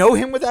I wouldn't know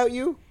him without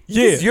you.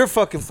 Yeah. It's your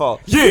fucking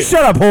fault. Yeah. You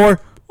shut up, whore.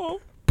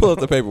 Pull up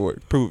the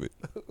paperwork. Prove it.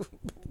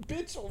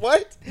 Bitch,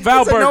 what?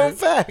 Val It's a known Burger.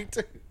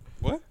 fact.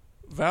 What?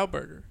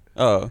 Valburger.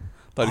 Oh,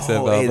 thought he said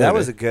Oh, Val hey, that Verde.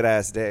 was a good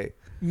ass day.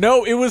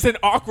 No, it was an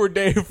awkward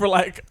day for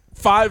like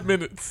 5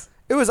 minutes.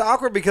 It was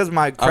awkward because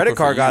my credit Awkward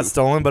card for got you.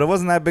 stolen, but it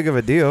wasn't that big of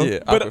a deal. Yeah,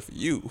 But- awkward for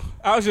you.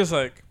 I was just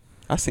like,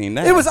 I seen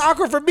that. It was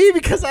awkward for me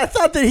because I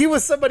thought that he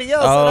was somebody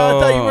else. And I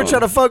thought you were Oh.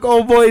 trying to fuck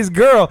old boy's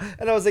girl.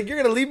 And I was like, you're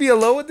going to leave me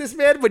alone with this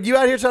man when you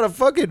out here trying to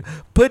fucking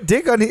put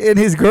dick in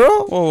his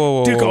girl? Whoa, whoa,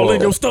 whoa, dick whoa, all whoa.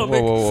 in your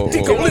stomach. Whoa, whoa, whoa,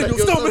 Dick whoa, all whoa. in your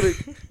stomach.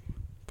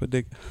 Put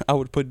dick. I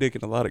would put dick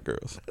in a lot of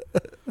girls.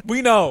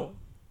 We know.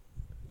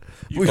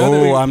 We-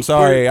 Oh, I'm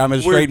sorry. I'm a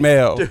we're- straight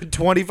male.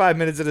 25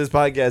 minutes of this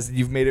podcast, and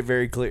you've made it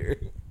very clear.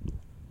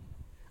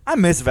 I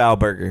miss Val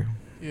Burger.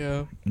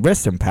 Yeah.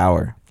 Rest in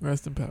power.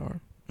 Rest in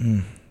power.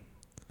 Mm.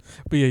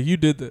 But yeah, you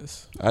did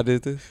this. I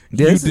did this.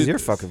 Yeah, You this is did your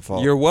this. fucking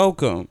fault. You're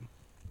welcome.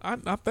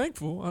 I'm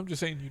thankful. I'm just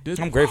saying you did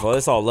I'm this. grateful.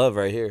 It's all love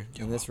right here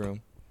in this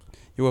room.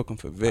 You're welcome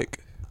for Vic.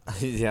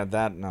 Yeah,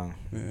 that, no.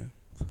 Yeah.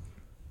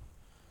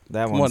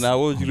 That Come on one's- now.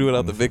 What would you do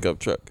without the Vic up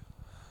truck?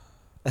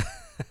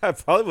 I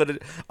probably would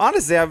have.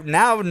 Honestly,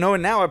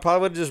 knowing now, I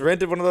probably would have just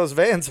rented one of those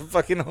vans from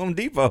fucking Home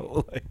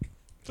Depot.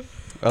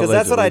 Because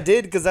that's what I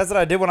did. Because that's what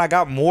I did when I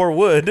got more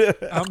wood.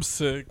 I'm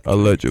sick.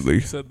 Allegedly. You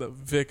said the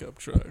Vic up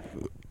truck.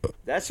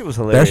 That shit was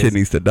hilarious. That shit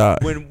needs to die.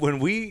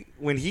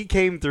 When he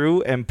came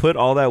through and put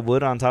all that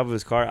wood on top of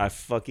his car, I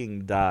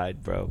fucking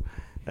died, bro.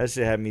 That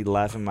shit had me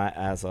laughing my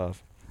ass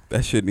off.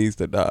 That shit needs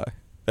to die.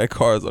 That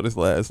car's on its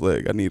last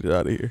leg. I need it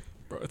out of here.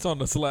 Bro, it's on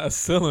this last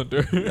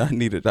cylinder. I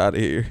need it out of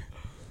here.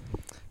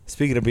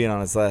 Speaking of being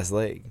on its last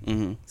leg,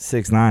 Mm-hmm.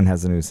 6ix9ine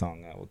has a new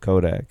song out with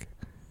Kodak.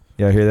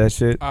 Y'all hear that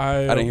shit?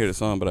 I didn't hear the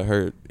song, but I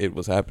heard it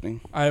was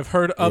happening. I have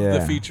heard of Yeah.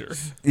 the feature.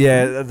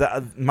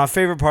 Yeah, my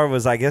favorite part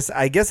was I guess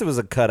it was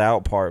a cut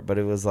out part, but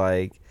it was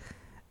like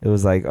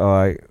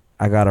oh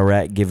I got a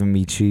rat giving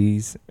me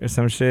cheese or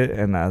some shit,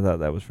 and I thought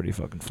that was pretty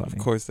fucking funny. Of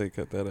course they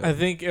cut that out. I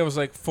think it was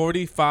like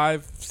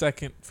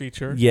 45-second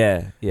feature.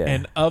 Yeah, yeah.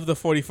 And of the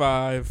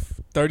 45,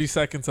 30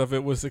 seconds of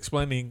it was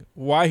explaining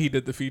why he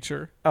did the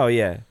feature. Oh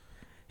yeah,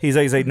 he's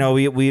like no,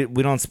 we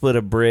don't split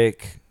a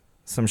brick,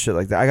 some shit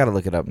like that. I gotta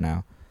look it up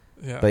now.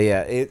 Yeah. But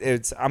yeah,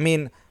 it's I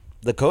mean,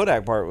 the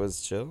Kodak part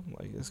was chill,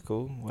 like it's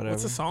cool, whatever.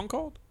 What's the song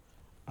called?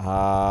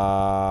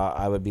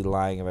 I would be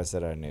lying if I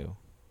said I knew.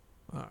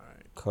 All right.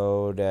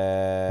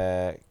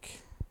 Kodak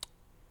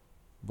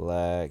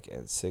Black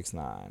and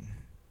 6ix9ine.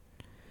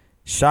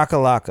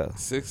 Shakalaka.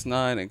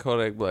 6ix9ine and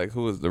Kodak Black.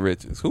 Who was the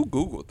richest? Who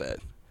Googled that?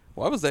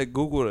 Why was that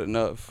Googled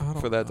enough I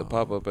don't for that to know.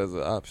 pop up as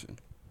an option?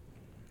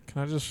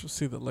 Can I just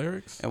see the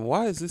lyrics? And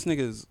why is this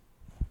nigga's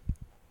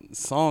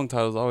song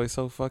titles always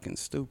so fucking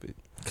stupid?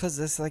 Cause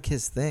that's like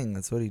his thing.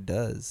 That's what he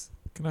does.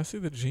 Can I see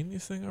the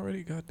genius thing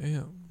already?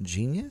 Goddamn.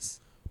 Genius.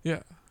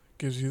 Yeah.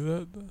 Gives you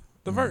the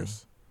Mhm.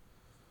 verse.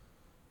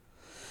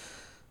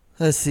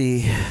 Let's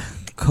see.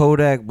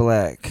 Kodak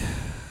Black.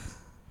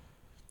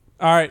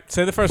 All right.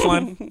 Say the first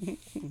line.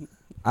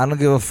 I don't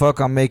give a fuck.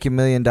 I'm making $1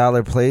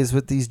 million plays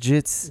with these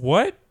jits.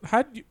 What?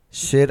 How'd you?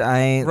 Shit, I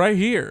ain't. Right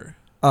here.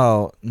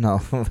 Oh no!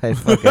 Hey,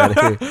 fuck out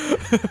of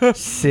here.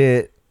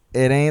 Shit,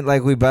 it ain't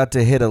like we about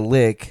to hit a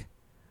lick.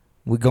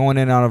 We going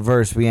in on a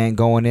verse. We ain't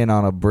going in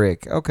on a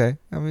brick. Okay,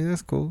 I mean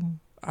that's cool.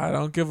 I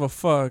don't give a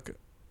fuck.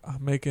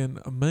 I'm making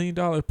 $1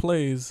 million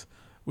plays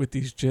with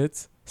these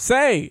jits.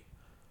 Say.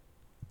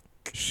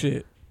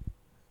 Shit.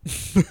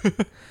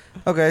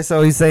 Okay,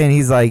 so he's saying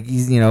he's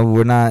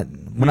we're not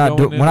going in on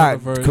the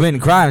verse. committing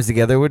crimes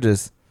together. We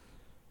just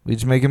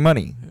making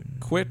money.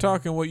 Quit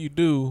talking what you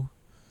do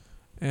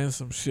and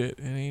some shit.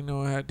 And ain't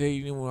no how dare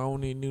you I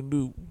don't need new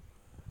do.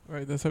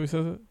 Right, that's how he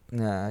says it?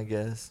 Yeah, I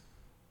guess.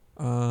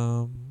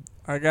 I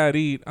gotta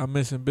eat. I'm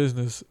missing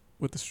business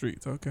with the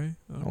streets. Okay.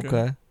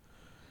 Okay.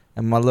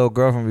 And my little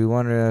girlfriend be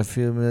wondering if a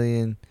few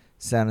million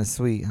sounding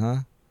sweet, huh?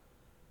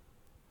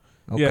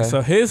 Okay. Yeah,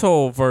 so his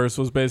whole verse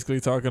was basically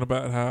talking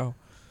about how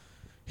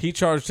he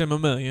charged him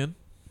 $1 million.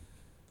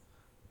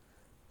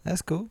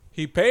 That's cool.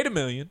 He paid $1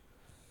 million.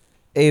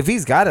 Hey, if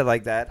he's got it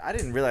like that, I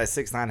didn't realize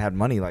 6ix9ine had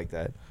money like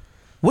that.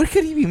 What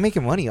could he be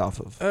making money off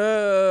of?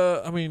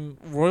 I mean,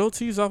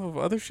 royalties off of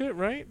other shit,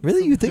 right?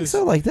 Really, From you think his-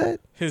 so? Like that?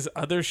 His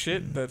other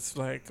shit that's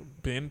like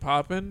been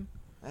popping.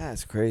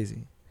 That's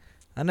crazy.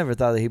 I never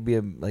thought that he'd be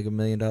like $1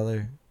 million,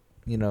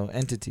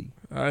 entity.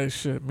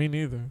 Shit, me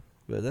neither.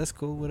 But that's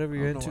cool. Whatever I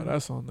you're don't know into. why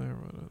that's on there,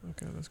 but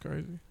okay, that's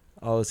crazy.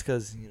 Oh, it's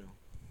because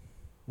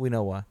we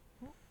know why.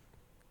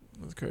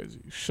 That's crazy.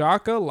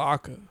 Shaka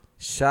Laka.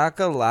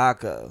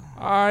 Shakalaka.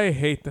 I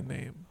hate the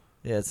name,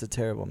 Yeah, it's a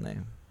terrible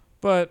name.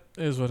 but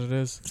it is what it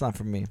is. It's not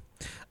for me.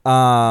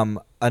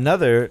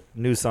 Another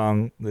new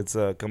song that's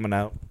coming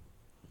out.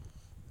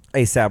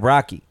 A$AP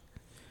Rocky.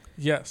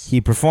 Yes, He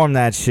performed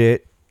that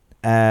shit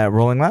at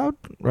Rolling Loud,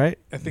 right?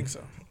 I think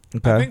so.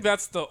 Okay. I think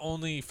that's the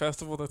only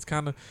festival that's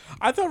kind of.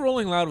 I thought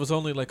Rolling Loud was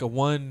only like a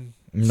one.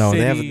 No,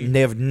 city. they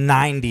have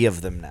 90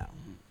 of them now.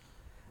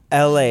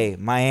 L.A.,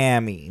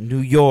 Miami, New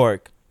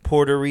York,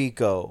 Puerto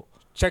Rico,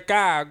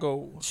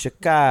 Chicago.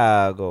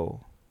 Chicago,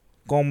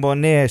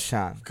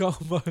 Combination. Come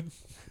on.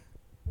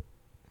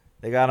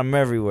 They got them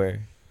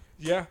everywhere.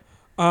 Yeah.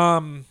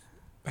 How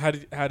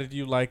did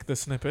you like the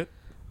snippet?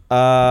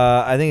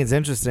 I think it's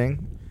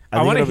interesting.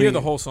 I want to hear be-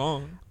 the whole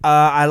song.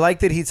 I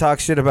like that he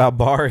talks shit about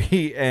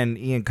Barry and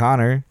Ian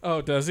Connor.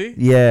 Oh, does he?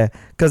 Yeah,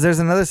 because there's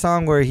another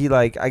song where he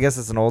I guess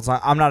it's an old song.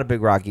 I'm not a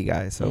big Rocky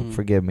guy, so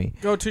forgive me.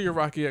 Go to your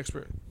Rocky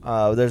expert.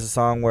 There's a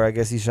song where I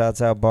guess he shouts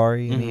out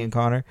Barry and Ian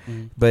Connor,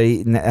 Mm-hmm.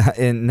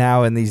 but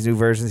now in these new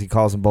versions he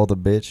calls them both a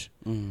bitch.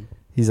 Mm-hmm.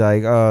 He's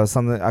like,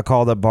 something. I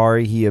called up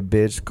Barry, he a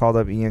bitch. Called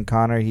up Ian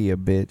Connor, he a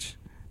bitch.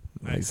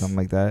 Like Nice. something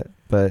like that.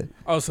 But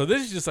Oh, so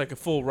this is just like a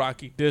full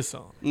Rocky diss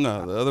song.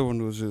 No, the other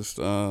one was just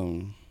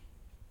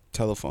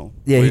telephone.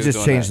 yeah, Where he was just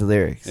doing changed that. the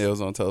lyrics. Yeah, it was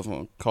on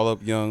telephone. Call up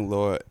young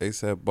Lord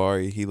ASAP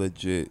Barry, he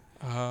legit.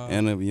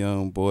 And a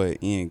young boy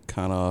Ian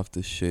Connor off the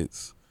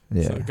shits.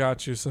 Yeah, So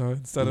got you. So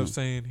instead of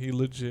saying he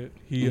legit,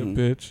 he Mhm. a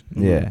bitch.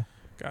 yeah.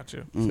 Got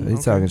you. So Mhm.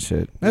 he's talking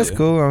shit. That's Yeah.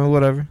 cool. I mean,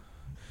 whatever.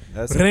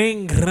 That's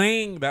Ring,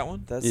 ring. That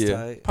one. that's Yeah.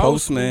 tight.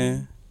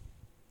 Postman.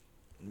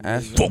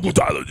 Ashton.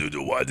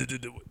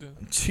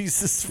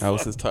 Jesus. That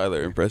was his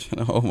Tyler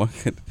impression. Oh my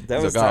god. That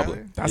He's was a goblin.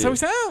 Tyler? That's Yeah. how he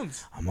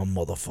sounds. I'm a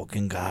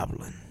motherfucking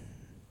goblin.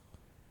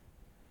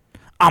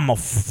 I'm a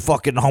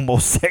fucking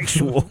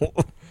homosexual.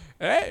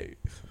 Hey.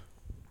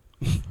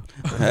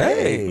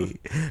 Hey.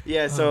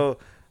 Yeah, so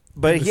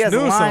but This he has a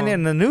new line song.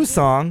 in the new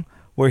song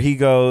where he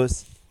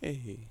goes,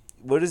 Hey.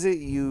 what is it?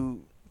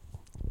 You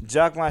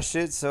jock my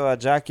shit, so I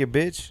jock your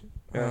bitch.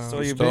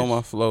 Stole You your stole bitch.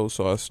 my flow,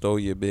 so I stole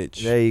your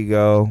bitch. There you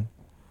go.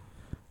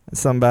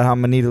 Something about how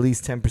I'm gonna need at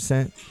least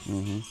 10%.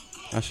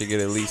 I should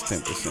get at least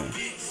 10%.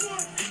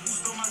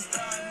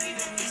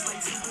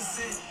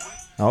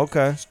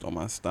 Okay. Stole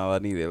my style. I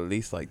need at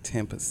least like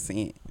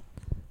 10%.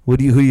 Who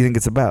do you think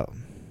it's about?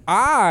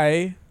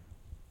 I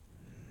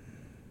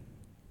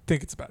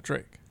think it's about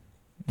Drake.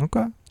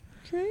 Okay.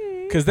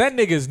 Because that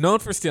nigga is known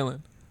for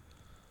stealing.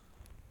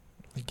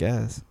 I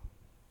guess.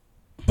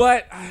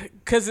 But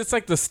because it's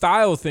like the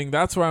style thing,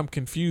 that's where I'm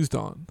confused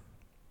on.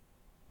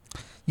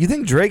 You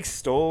think Drake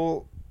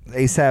stole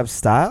ASAP's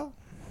style?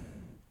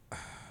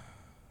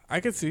 I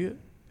could see it.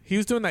 He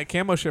was doing that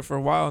camo shit for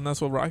a while, and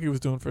that's what Rocky was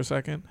doing for a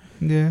second.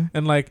 Yeah.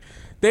 And like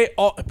they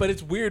all, but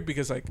it's weird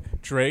because like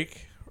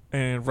Drake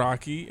and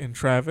Rocky and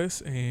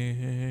Travis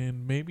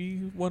and maybe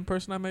one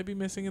person I might be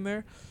missing in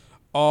there,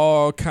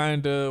 all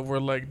kind of were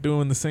like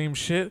doing the same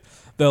shit.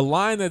 The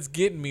line that's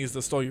getting me is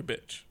the "stole your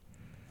bitch,"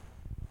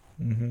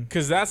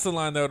 because that's the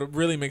line that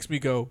really makes me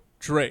go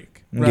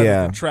Drake rather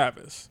Yeah. than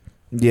Travis.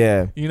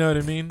 Yeah. You know what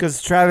I mean?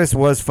 Because Travis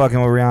was fucking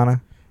with Rihanna.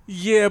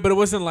 Yeah, but it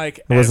wasn't like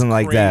It wasn't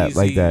like that.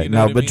 Like that. You know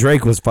No, what I but mean?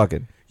 Drake was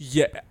fucking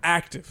Yeah,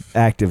 active.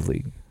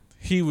 actively.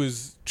 He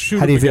was shooting.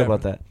 How do you feel McGavin.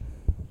 about that?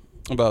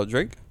 About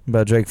Drake?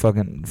 About Drake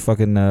fucking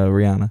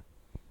Rihanna?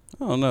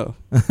 I don't know.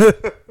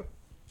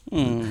 Is That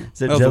it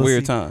was a jealousy?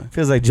 weird time.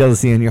 Feels like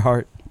jealousy in your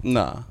heart.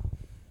 Nah.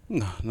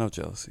 No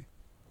jealousy.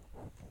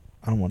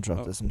 I don't want to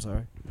drop Oh. this. I'm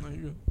sorry. No, you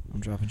good. I'm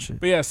dropping shit.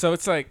 But yeah, so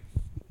it's like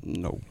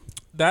No.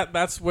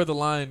 that's where the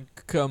line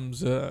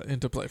comes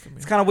into play for me.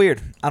 It's kind of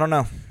weird. I don't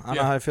know. I don't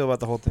Yeah. know how I feel about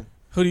the whole thing.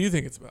 Who do you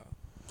think it's about?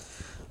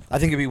 I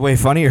think it'd be way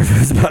funnier if it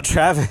was about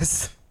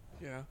Travis.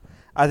 Yeah.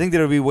 I think that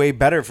it would be way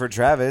better for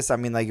Travis. I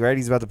mean, like, right?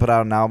 He's about to put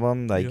out an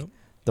album. Like, Yep.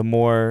 the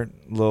more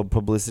little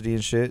publicity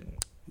and shit.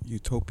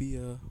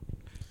 Utopia.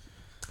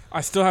 I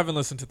still haven't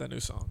listened to that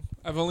new song.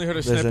 I've only heard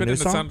a There's a snippet new and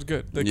song? it sounds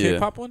good. The Yeah.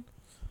 K-pop one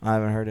I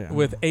haven't heard it.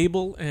 with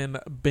Abel and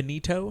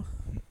Benito.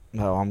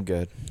 No, I'm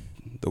good.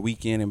 The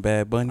Weeknd and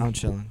Bad Bunny. I'm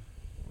chilling.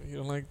 You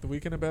don't like The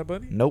Weeknd and Bad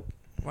Bunny? Nope.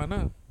 Why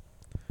not?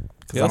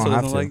 Because I don't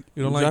have to.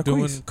 You don't like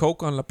doing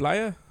coke on La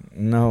Playa?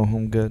 No,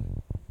 I'm good.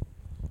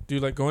 Do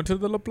you like going to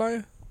the La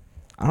Playa?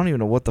 I don't even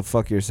know what the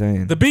fuck you're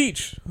saying. The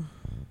beach.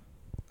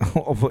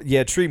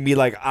 Yeah, treat me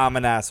like I'm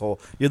an asshole.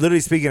 You're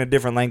literally speaking a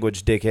different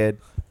language, dickhead.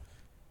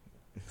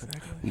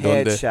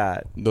 Donde,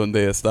 Headshot. donde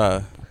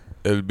está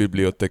el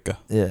biblioteca?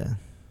 Yeah.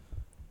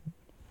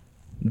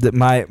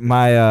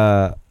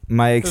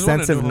 My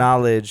extensive new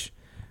knowledge,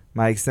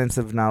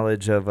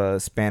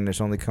 of Spanish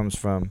only comes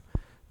from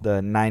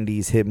the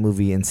 '90s hit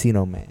movie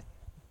Encino Man.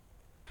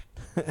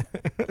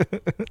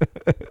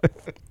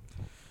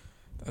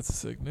 That's a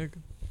sick nigga.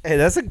 Hey,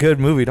 that's a good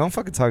movie. Don't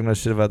fucking talk no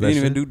shit about You that didn't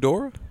shit. even do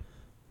Dora?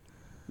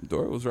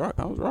 Dora was rock.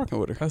 I was rocking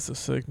with her. That's a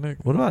sick nigga.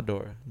 What about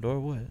Dora? Dora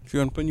what? If you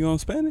want to put you on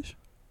Spanish?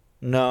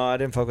 No, I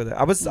didn't fuck with that.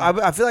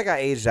 I feel like I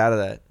aged out of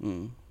that.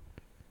 Mm.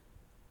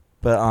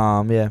 But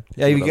yeah.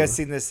 Yeah, you What guys a-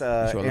 seen this what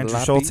a Andrew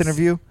lapis? Schultz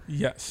interview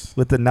Yes.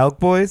 with the Nelk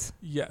Boys?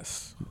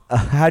 Yes.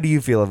 How do you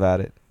feel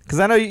about it? Because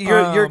I know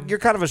you're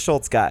kind of a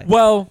Schultz guy.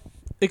 Well,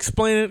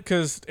 explain it,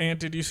 because Ant,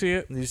 did you see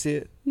it? Did you see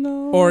it?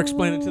 No. Or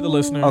explain it to the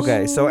listeners.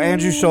 Okay, so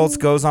Andrew Schultz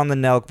goes on the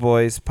Nelk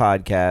Boys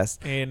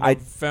podcast. In I-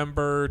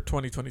 November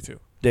 2022.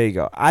 There you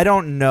go. I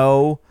don't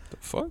know. The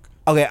fuck?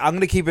 Okay, I'm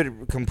gonna keep it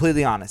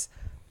completely honest.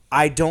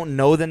 I don't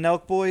know the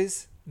Nelk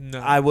Boys. No.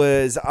 I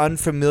was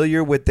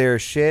unfamiliar with their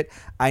shit.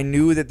 I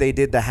knew that they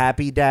did the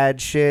Happy Dad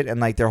shit and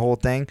like their whole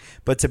thing.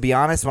 But to be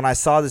honest, when I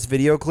saw this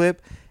video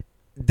clip,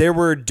 there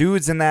were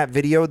dudes in that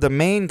video. The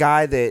main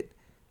guy He's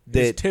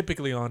that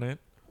typically on it.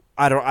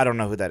 I don't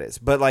know who that is,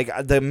 but like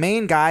the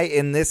main guy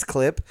in this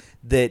clip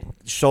that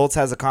Schultz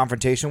has a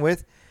confrontation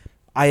with,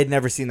 I had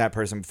never seen that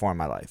person before in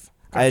my life.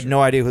 I had Gotcha.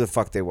 no idea who the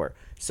fuck they were.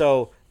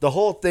 So the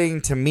whole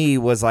thing to me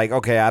was like,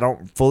 okay, I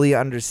don't fully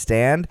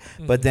understand.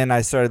 But Mhm. then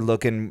I started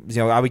looking,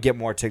 I would get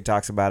more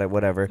TikToks about it,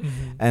 whatever. Mhm.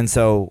 And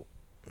so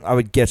I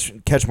would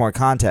catch more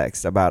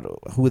context about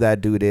who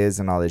that dude is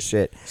and all this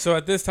shit. So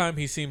at this time,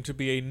 he seemed to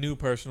be a new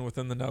person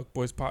within the Nelk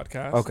Boys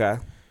podcast. Okay.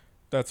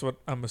 That's what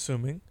I'm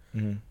assuming.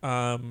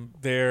 Mm-hmm.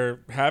 They're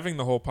having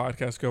the whole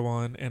podcast go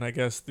on, and I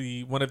guess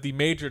one of the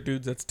major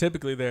dudes that's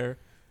typically there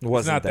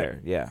Wasn't not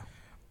there. Yeah.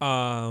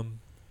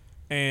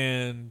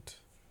 and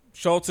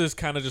Schultz is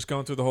kind of just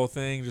going through the whole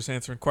thing, just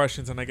answering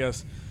questions, and I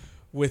guess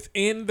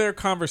within their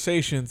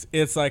conversations,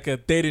 it's like they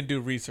didn't do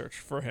research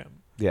for him.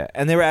 Yeah.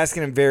 And they were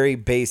asking him very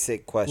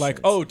basic questions. Like,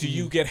 oh, do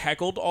you get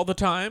heckled all the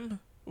time?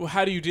 Well,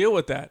 how do you deal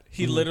with that?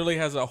 He literally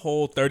has a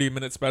whole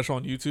 30-minute special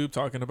on YouTube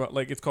talking about,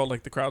 like, it's called,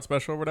 like, the crowd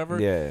special or whatever.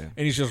 Yeah.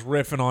 And he's just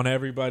riffing on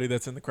everybody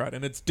that's in the crowd.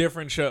 And it's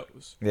different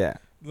shows. Yeah.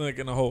 Like,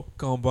 in a whole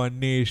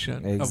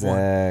combination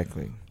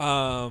Exactly.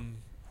 of one.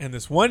 And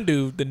this one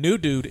dude, the new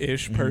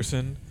dude-ish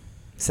person.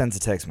 Sends a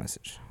text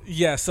message.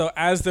 Yeah, so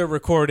as they're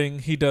recording,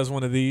 he does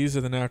one of these.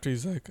 And then after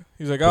he's like, Puts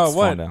oh, his phone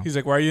what? down. He's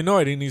like, why are you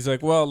annoyed? And he's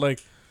like, well, like,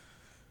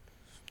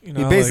 you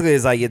know, He basically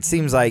is like, it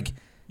seems like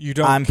you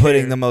don't I'm care.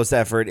 putting the most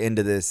effort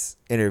into this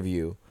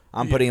interview.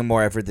 I'm Yeah. putting in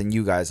more effort than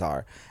you guys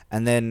are.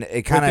 And then it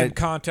Within kind of,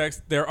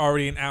 context, they're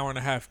already an hour and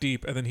a half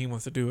deep, and then he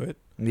wants to do it.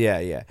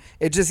 yeah.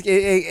 It just,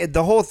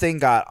 the whole thing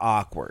got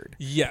awkward.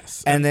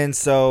 Yes. And then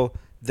so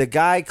the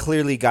guy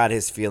clearly got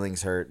his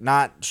feelings hurt.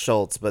 Not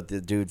Schultz, but the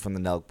dude from the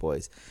Nelk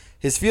Boys.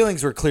 His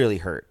feelings were clearly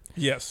hurt.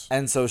 Yes.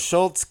 And so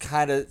Schultz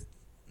kind of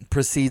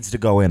proceeds to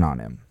go in on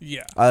him.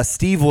 Yeah.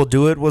 Steve Will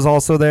Do It was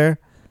also there,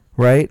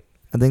 right?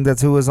 I think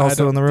that's who was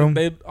also in the room.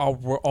 They all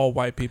were all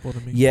white people to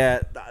me.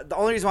 Yeah, the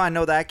only reason why I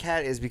know that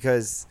cat is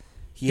because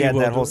he He had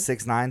will that do whole it.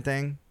 6ix9ine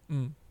thing.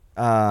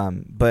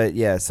 Mm. But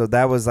yeah, so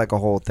that was like a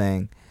whole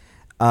thing.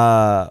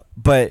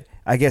 But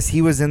I guess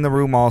he was in the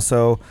room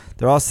also.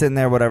 They're all sitting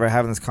there, whatever,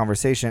 having this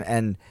conversation,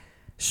 and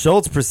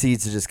Schultz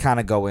proceeds to just kind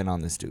of go in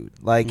on this dude.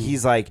 Like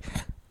he's like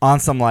on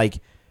some like,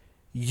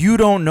 you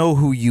don't know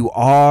who you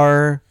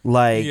are.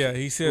 Like Yeah,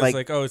 he says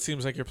like, oh, it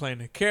seems like you're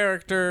playing a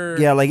character.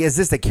 yeah, like, is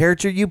this the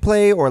character you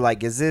play, or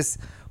like, is this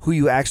who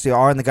you actually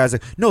are? And the guy's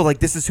like, no, like,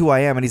 this is who I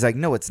am. And he's like,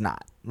 no, it's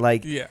not.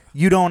 Like, Yeah.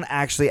 you don't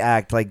actually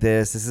act like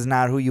this. This is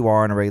not who you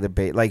are on a regular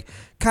basis. Like,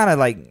 kind of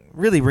like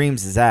really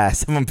reams his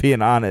ass, if I'm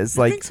being honest.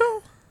 You Like, think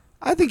so?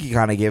 I think he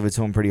kind of gave it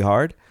to him pretty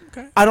hard.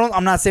 Okay.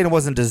 I'm not saying it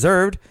wasn't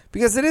deserved,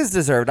 because it is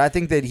deserved. I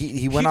think that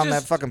he went on that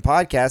just- fucking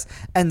podcast,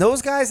 and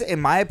those guys, in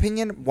my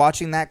opinion,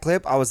 watching that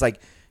clip, I was like,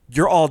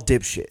 you're all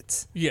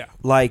dipshits. Yeah.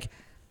 Like,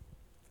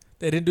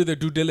 They didn't do their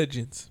due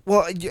diligence.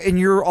 well, and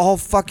you're all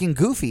fucking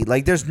goofy.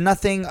 Like, there's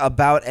nothing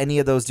about any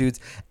of those dudes.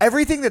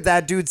 Everything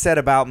that dude said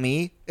about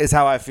me is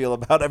how I feel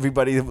about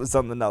everybody that was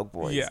on the Nelk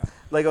Boys. Yeah.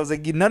 Like, I was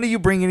like, none of you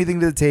bring anything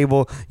to the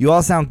table. You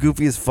all sound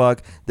goofy as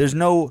fuck. There's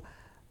no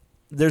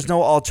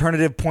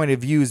alternative point of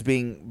views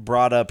being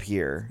brought up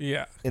here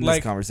Yeah. in like,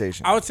 this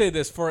conversation. I would say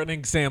this for an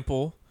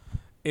example.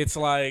 It's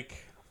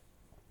like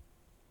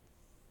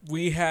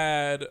we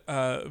had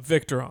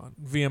Victor on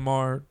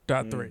VMR.3.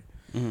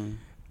 Mm-hmm.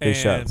 Big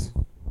shouts.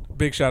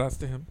 Big shout outs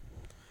to him.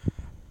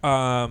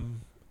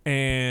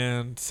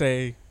 And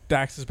say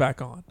Dax is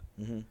back on.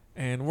 Mhm.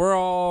 And we're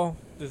all,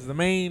 this is the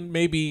main,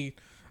 maybe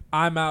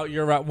I'm out,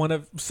 you're out,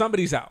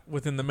 somebody's out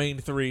within the main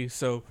three.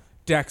 So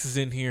Dax is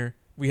in here.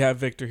 We have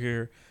Victor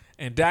here.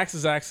 And Dax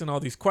is asking all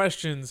these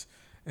questions,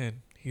 and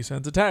he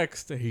sends a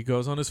text. And he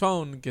goes on his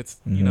phone, gets,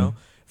 you know,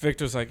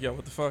 Victor's like, yo,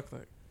 what the fuck?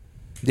 Like,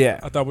 Yeah.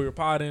 I thought we were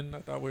potting. I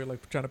thought we were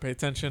like trying to pay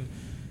attention.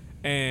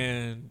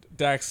 And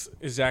Dax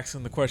is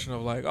asking the question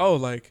of like, oh,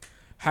 like,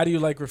 how do you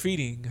like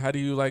graffitiing? How do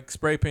you like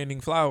spray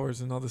painting flowers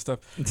and all this stuff?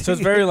 So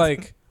it's very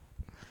like,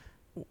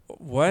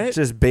 what?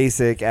 Just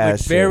basic Like ass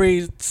shit.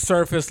 very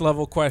surface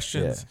level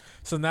questions. Yeah.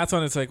 So that's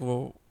when it's like,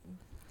 well,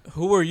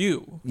 who are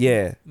you?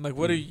 Yeah. Like,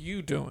 what are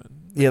you doing?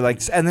 Yeah,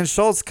 like, and then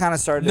Schultz kind of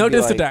started No to be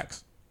diss to like,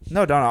 Dax.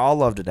 No, all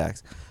love to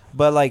Dax.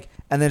 But like,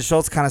 and then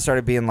Schultz kind of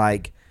started being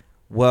like,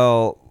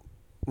 well,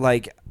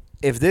 like,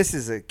 if this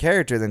is a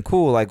character, then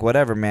cool, like,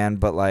 whatever, man.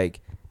 But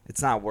like,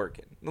 it's not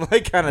working,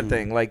 like, kind of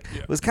thing. Like,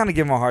 Yeah. was kind of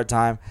giving him a hard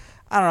time.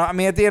 I don't know. I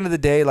mean, at the end of the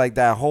day, like,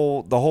 the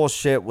whole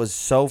shit was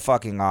so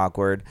fucking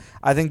awkward.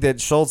 I think that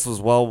Schultz was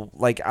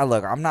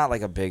I'm not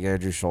like a big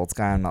Andrew Schultz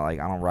guy. I'm not like,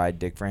 I don't ride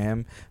dick for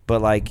him.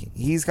 But like,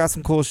 he's got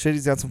some cool shit.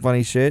 He's got some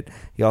funny shit.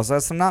 He also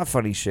has some not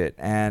funny shit.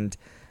 And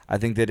I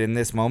think that in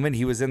this moment,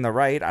 he was in the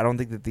right. I don't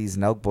think that these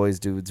Nelk Boys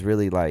dudes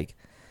really like,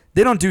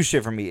 they don't do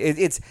shit for me.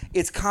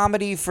 It's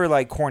comedy for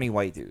like corny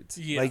white dudes.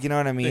 Yeah. Like, you know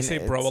what I mean? They say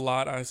bro It's- a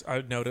lot.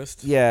 I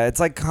noticed. yeah, it's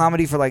like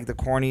comedy for like the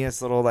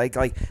corniest little like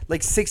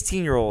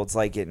 16-year-olds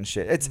like getting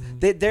shit. It's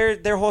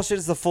their whole shit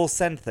is the full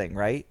send thing,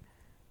 right?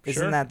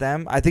 Isn't Sure. that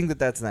them? I think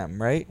that's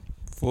them, right?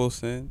 Full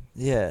send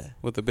Yeah.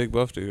 with the big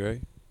buff dude,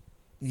 right?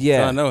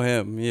 Yeah. So I know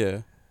him.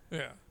 Yeah.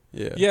 Yeah.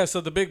 Yeah. Yeah, so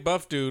the big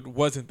buff dude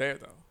wasn't there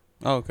though.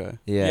 Oh, okay.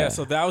 Yeah.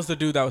 So that was the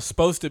dude that was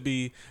supposed to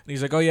be, and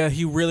he's like, oh yeah,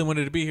 he really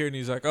wanted to be here, and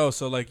he's like, oh,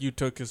 so like you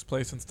took his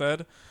place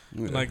instead,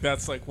 Yeah. and like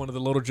that's like one of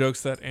the little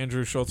jokes that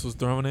Andrew Schultz was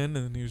throwing in,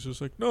 and he was just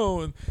like,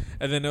 no, and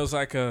then there was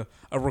like a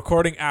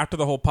recording after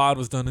the whole pod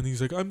was done, and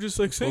he's like, I'm just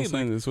like saying,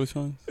 like, this. Which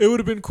one? it would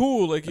have been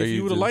cool, like Are if you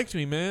you would have just- liked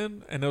me,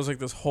 man, and there was like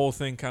this whole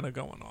thing kind of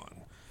going on.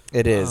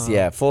 It is.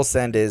 Yeah. Full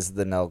Send is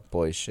the Nelk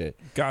Boy shit.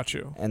 Got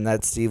you. And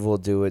that Steve will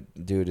do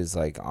it. Dude is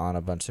like on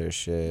a bunch of their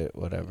shit,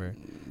 whatever.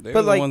 They But,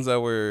 were the like- ones that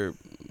were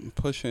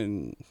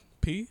pushing.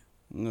 P.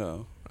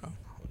 No.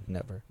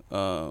 Never.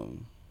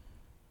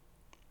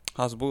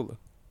 Hasbullah.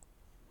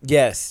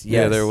 Yes.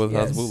 Yeah, Yes. there was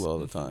yes. Hasbullah all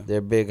the time.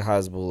 They're big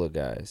Hasbullah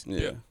guys.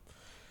 Yeah.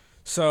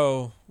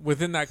 So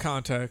within that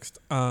context,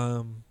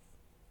 I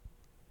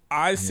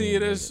see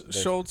it as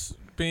there's- Schultz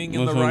being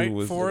in Which the one right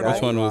was for the it guy?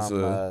 Which all. one was,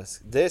 Elon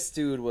Musk. This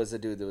dude was a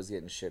dude that was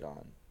getting shit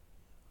on.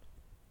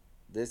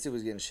 This dude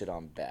was getting shit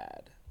on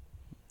bad.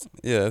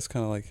 Yeah, that's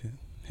kind of like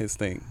his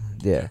thing.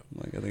 Yeah.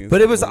 Like I think, it's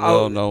But it was a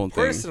well-known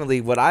thing.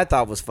 personally what I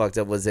thought was fucked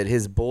up was that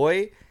his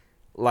boy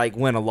like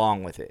went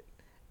along with it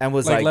and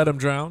was Like, like let him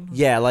drown.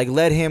 yeah, like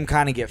let him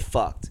kind of get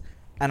fucked.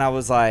 And I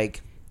was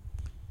like,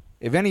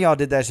 if any of y'all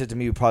did that shit to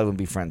me, we probably wouldn't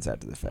be friends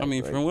after the fact. I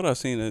mean, right? from what I've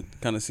seen, it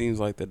kind of seems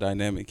like the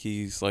dynamic.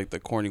 He's like the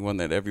corny one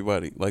that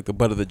everybody, like the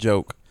butt of the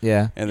joke.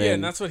 yeah, And Yeah, then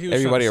and that's what he was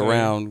everybody trying to say.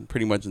 around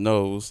pretty much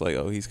knows, like,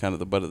 oh, he's kind of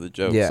the butt of the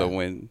joke. Yeah. So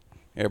when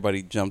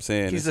everybody jumps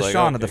in, he's it's the like,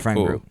 Sean of the okay, friend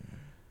cool. group.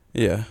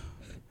 Yeah.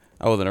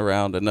 I wasn't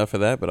around enough for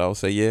that, but I will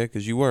say yeah,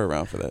 because you were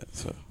around for that.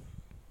 So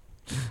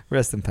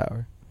Rest in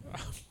power.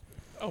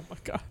 Oh my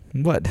god.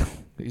 What?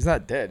 He's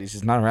not dead. He's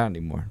just not around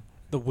anymore.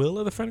 The will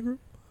of the friend group.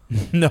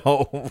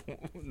 No,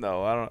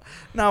 no, I don't.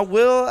 Now,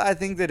 Will, I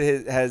think that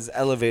has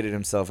elevated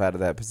himself out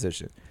of that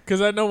position. Because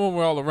I know when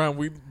we're all around,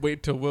 we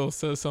wait till Will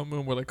says something,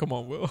 and we're like, "Come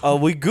on, Will."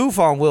 We goof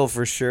on Will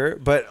for sure,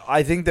 but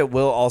I think that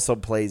Will also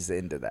plays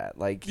into that.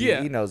 Like,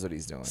 he knows what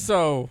he's doing.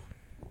 So,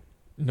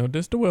 no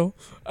diss to Will,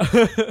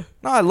 No,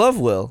 I love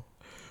Will.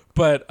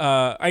 but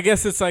I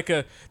guess it's like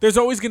there's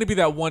always going to be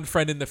that one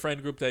friend in the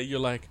friend group that you're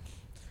like,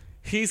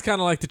 he's kind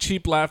of like the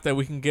cheap laugh that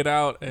we can get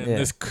out, and Yeah.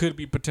 this could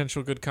be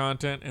potential good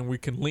content, and we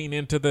can lean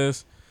into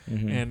this,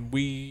 and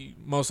we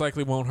most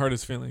likely won't hurt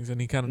his feelings, and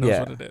he kind of knows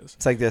what it is.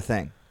 It's like their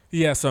thing.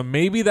 Yeah, so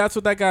maybe that's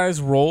what that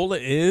guy's role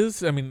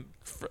is. I mean,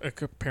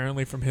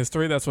 apparently from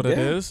history, that's what it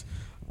Yeah. is.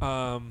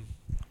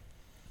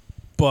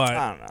 But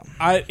I don't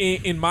know.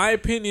 in my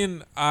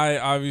opinion, I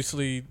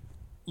obviously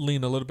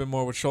lean a little bit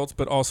more with Schultz,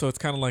 but also it's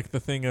kind of like the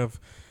thing of,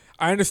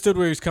 I understood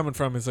where he's coming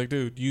from. It's like,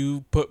 dude,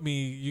 you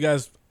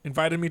guys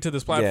invited me to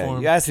this Yeah,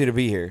 platform. you asked me to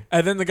be here.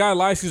 And then the guy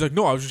lies. He's like,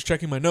 no, I was just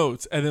checking my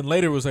notes. And then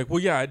later was like, well,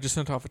 yeah, I just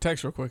sent off a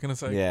text real quick. And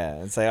it's like,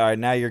 Yeah, it's like, all right,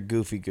 now you're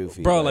goofy.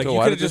 Bro, like, so you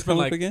why could've did just this come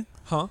been up like- again?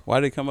 huh? Why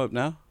did it come up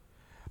now?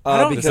 I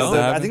don't because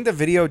know. I think the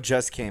video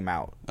just came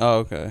out. Oh,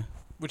 okay.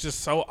 Which is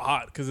so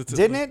odd because it's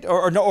Didn't it?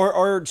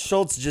 Or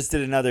Schultz just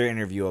did another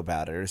interview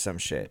about it or some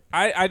shit.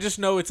 I just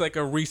know it's like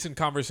a recent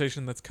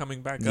conversation that's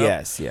coming back up.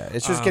 Yes, yeah.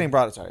 It's just getting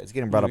brought. Sorry, it's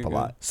getting brought up There a you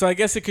go. lot. So I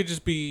guess it could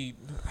just be,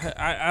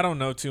 I don't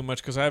know too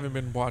much because I haven't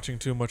been watching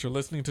too much or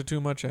listening to too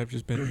much. I've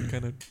just been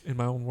kind of in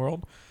my own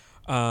world.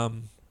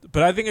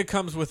 But I think it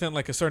comes within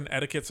like a certain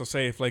etiquette. So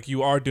say if like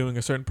you are doing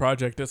a certain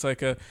project, it's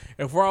like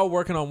if we're all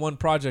working on one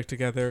project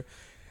together,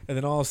 and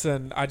then all of a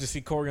sudden I just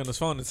see Corey on his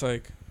phone, it's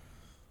like,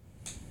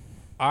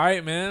 all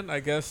right, man, I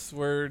guess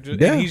we're just,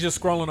 Yeah. and he's just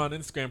scrolling on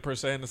Instagram per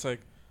se, and it's like,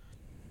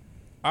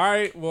 all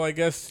right, well, I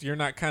guess you're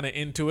not kind of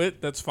into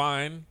it. That's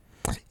fine.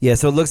 Yeah,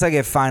 so it looks like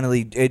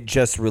it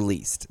just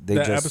released. They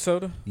That just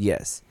episode?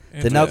 Yes. The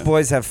Interesting. Nelk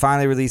Boys have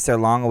finally released their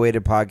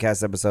long-awaited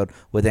podcast episode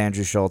with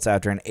Andrew Schultz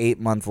after an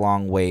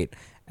 8-month-long wait,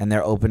 and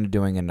they're open to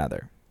doing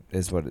another.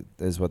 Is what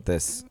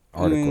this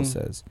article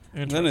says.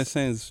 Then it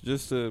seems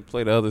just to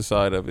play the other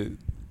side of it.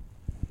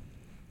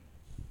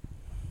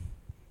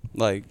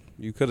 Like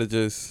you could have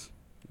just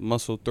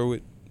muscled through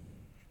it.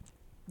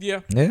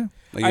 Yeah. Yeah.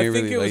 Like I you ain't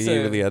think really, it like was you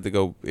ain't a- really had to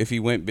go. If he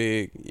went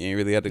big, you ain't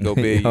really had to go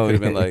big. You Oh, could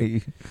have been yeah. like,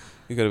 you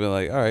could have been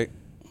like, all right.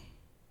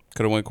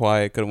 Could have went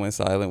quiet. Could have went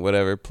silent.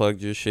 Whatever.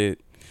 Plugged your shit.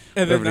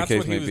 And Whatever then the that's case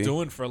what he may was be.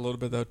 doing for a little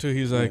bit though too.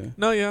 He's like, Yeah.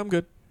 no, yeah, I'm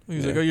good.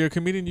 He's like, Yeah. oh, you're a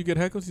comedian, you get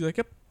heckles. He's like,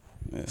 yep.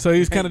 Yeah. So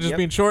he's kind of just Yep.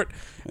 being short,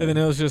 and then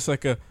it was just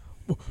like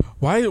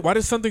why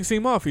does something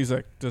seem off? He's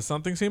like, does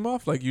something seem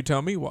off? Like you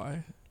tell me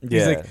why. He's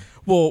Yeah. like,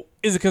 well,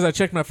 is it because I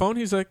checked my phone?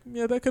 He's like,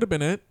 yeah, that could have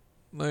been it.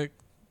 Like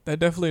that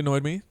definitely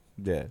annoyed me.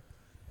 Yeah.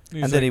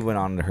 He's And then like- he went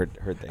on to hurt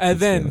that. and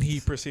then he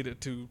proceeded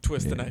to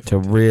twist the knife. to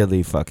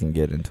really fucking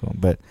get into him.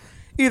 But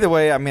either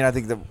way, I mean, I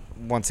think that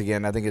once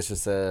again, I think it's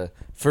just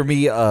for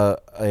me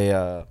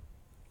a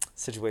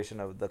situation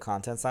of the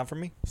content's not for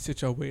me.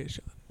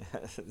 Situation,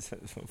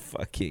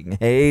 Fucking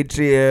hate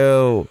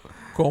you.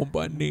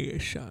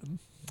 combination.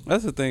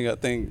 That's the thing. I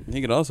think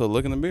he could also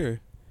look in the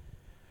mirror.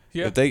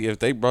 Yeah. If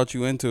they brought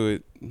you into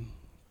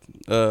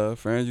it,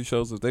 for Andrew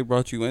Schultz, if they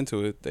brought you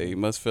into it, they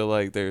must feel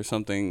like there's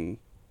something,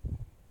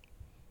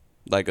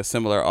 like a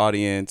similar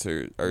audience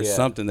or Yeah.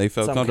 something. They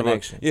felt Some comfortable.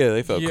 connection. Yeah,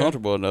 they felt Yeah.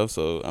 comfortable enough.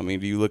 So I mean,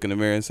 do you look in the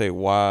mirror and say,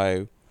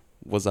 why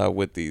was I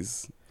with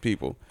these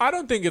people. I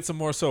don't think it's a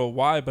more so a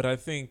why, but I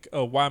think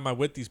why am I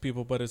with these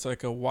people? But it's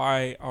like a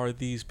why are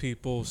these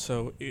people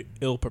so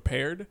ill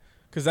prepared?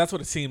 Because that's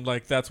what it seemed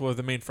like. That's what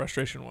the main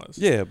frustration was.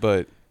 Yeah,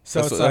 but So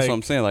that's it's what like,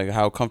 I'm saying. Like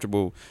how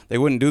comfortable they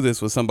wouldn't do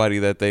this with somebody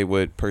that they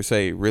would per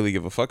se really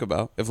give a fuck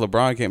about. If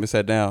LeBron came and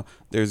sat down,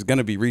 there's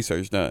gonna be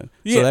research done.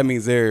 Yeah. So that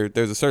means there's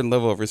a certain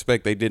level of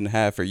respect they didn't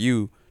have for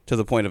you to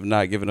the point of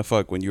not giving a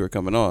fuck when you were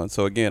coming on.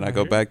 So again, I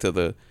go back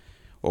to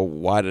well,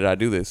 why did I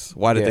do this?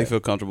 Why did they feel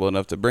comfortable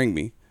enough to bring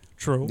me?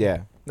 true.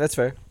 Yeah, that's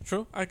fair.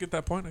 True. I get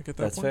that point.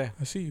 That's fair.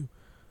 I see you.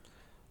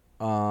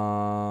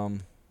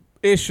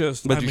 It's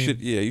just. But I mean,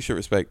 you should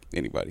respect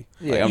anybody.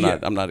 Yeah.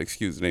 Like, I'm not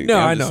excusing anything. No,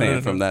 I'm I just know, saying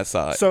no. from that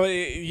side. So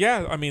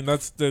yeah, I mean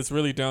that's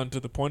really down to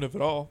the point of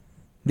it all.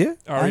 Yeah,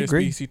 I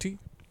agree. RESPECT.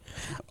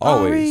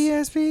 Always.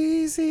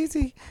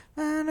 R-E-S-P-E-C-T.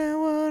 I know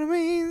what it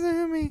means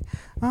to me.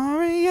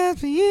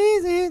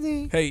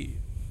 R-E-S-P-E-C-T. Hey.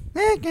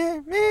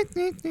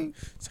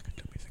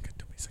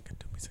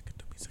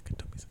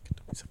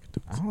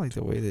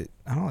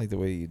 I don't like the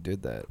way you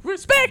did that.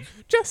 Respect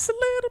just a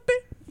little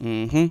bit.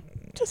 Mm-hmm.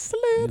 Just a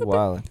You little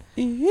wildin'.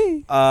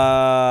 bit.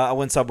 I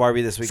went and saw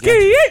Barbie this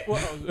weekend.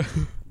 Went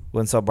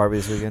and saw Barbie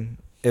this weekend.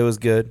 It was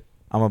good.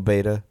 I'm a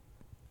beta.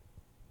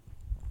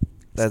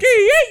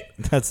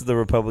 That's the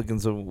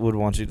Republicans would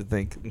want you to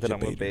think that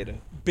I'm a beta.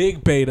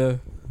 Big beta.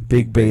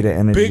 Big beta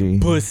energy.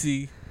 Big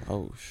pussy.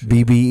 Oh shit.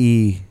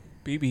 BBE.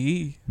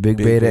 BBE. Big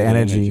beta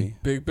energy.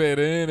 Big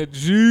beta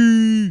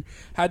energy.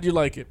 How'd you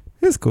like it?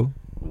 It's cool.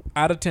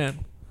 Out of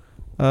 10.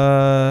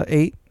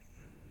 8.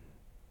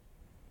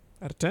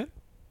 Out of 10?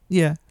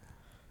 Yeah.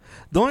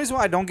 The only reason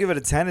why I don't give it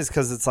a 10 is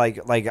because it's like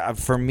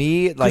for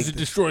me, like Because it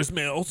destroys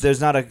males. there's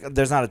not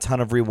a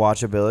ton of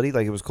rewatchability.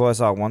 Like it was cool. I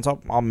saw it once.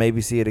 I'll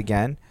maybe see it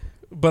again.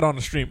 But on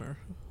a streamer.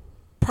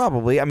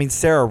 Probably. I mean,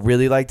 Sarah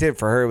really liked it.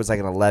 For her, it was like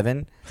an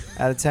 11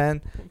 out of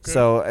 10. Okay.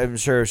 So I'm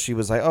sure she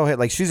was like, oh, hey,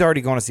 like she's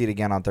already going to see it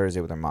again on Thursday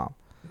with her mom.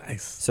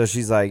 Nice. So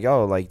she's like,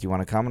 oh, like, do you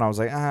want to come? And I was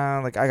like,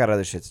 like I got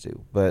other shit to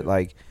do. But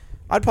like,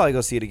 I'd probably go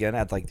see it again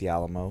at like the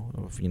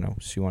Alamo if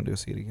she wanted to go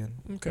see it again.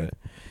 Okay. But,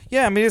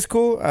 yeah, I mean it's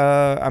cool.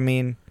 I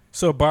mean,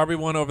 So Barbie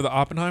won over the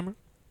Oppenheimer?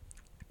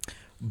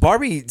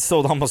 Barbie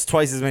sold almost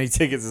twice as many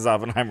tickets as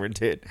Oppenheimer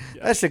did.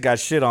 Yeah. That shit got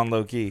shit on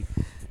low key.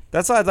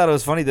 That's why I thought it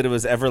was funny that it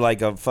was ever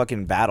like a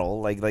fucking battle,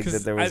 like that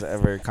there was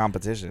ever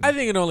competition. I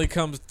think it only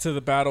comes to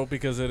the battle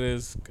because it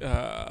is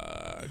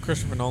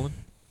Christopher Nolan.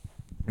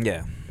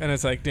 Yeah. And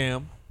it's like,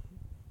 damn,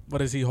 what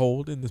does he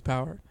hold in this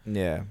power?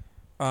 Yeah.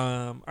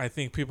 I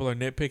think people are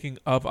nitpicking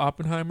of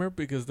Oppenheimer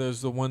because there's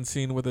the one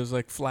scene where there's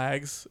like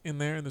flags in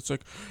there and it's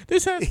like,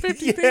 this has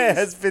 50 yeah, things. it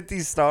has 50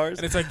 stars.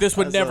 And it's like, this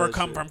would I saw never that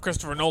come shit. from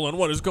Christopher Nolan.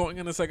 What is going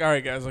on? It's like, all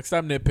right, guys, like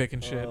stop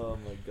nitpicking shit. Oh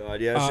my god,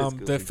 yeah. Shit's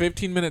The goofy.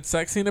 15-minute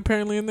sex scene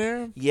apparently in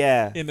there.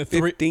 Yeah. In the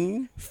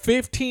 15?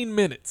 15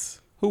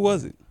 minutes. Who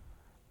was it?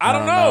 I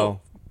don't know.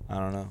 I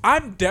don't know.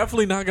 I'm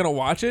definitely not gonna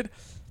watch it.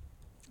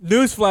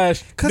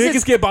 Newsflash: 'Cause niggas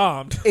it's- get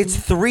bombed. It's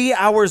 3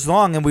 hours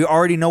long and we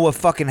already know what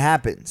fucking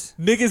happens.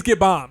 Niggas get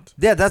bombed.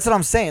 Yeah, that's what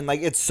I'm saying.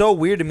 Like, it's so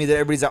weird to me that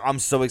everybody's like, I'm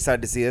so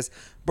excited to see this.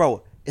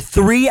 Bro,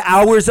 3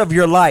 hours of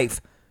your life.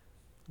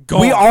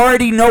 Gone. We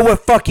already know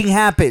what fucking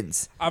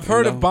happens. I've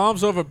heard No. of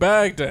bombs over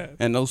Baghdad.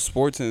 And no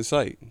sports in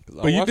sight. 'Cause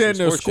I But you watched damn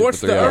some near sports shit for scorched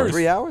 3 the hours. earth.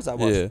 3 hours? I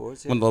watch Yeah.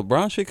 sports. Yeah. When the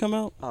LeBron shit come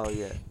out, Oh,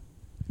 yeah.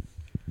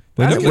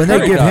 That's When the they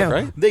Curry give doc, him-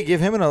 right? They give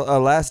him a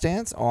last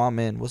dance? Oh, I'm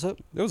in. What's up?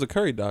 there was a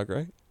Curry doc,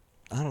 right?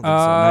 I don't think so.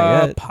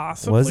 Not yet.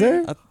 Possibly. Was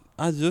there?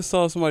 I just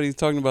saw somebody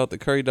talking about the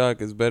Curry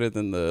doc is better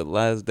than the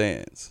Last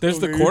Dance. There's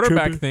the Okay,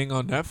 quarterback tripping. thing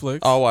on Netflix.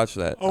 I'll watch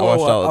that. Oh, I watched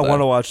all I of that.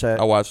 want to watch that.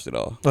 I watched it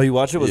all. Oh, you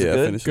watched it? Was yeah, it I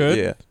good? finished Good?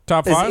 it. Yeah.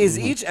 Top 5? Is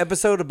each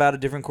episode about a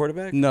different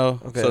quarterback? No.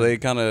 Okay. So they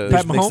kind of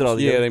Pat mix it all Mahomes?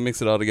 together. yeah, they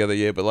mix it all together.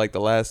 Yeah, but like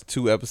the last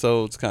 2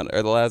 episodes kind of,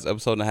 or the last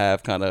episode and a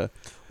half kind of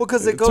Well,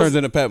 because it goes. turns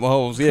into Pat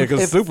Mahomes. Yeah,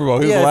 because if- Super Bowl.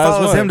 He was yeah, the it last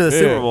follows one. him to the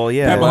Super Bowl,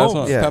 yeah. Pat Mahomes.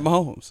 Mahomes. Yeah. Pat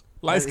Mahomes.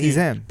 Light He's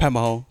skin. him. Pat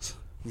Mahomes.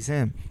 He's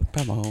him.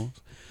 Pat Mahomes.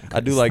 I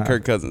do like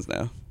Kirk Cousins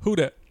now. Who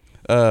that?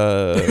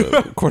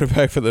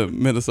 Quarterback for the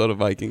Minnesota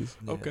Vikings.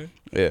 Okay.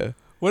 Yeah.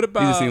 What He just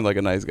about seemed like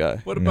a nice guy.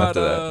 what about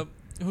after that.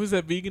 who's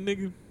that vegan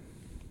nigga?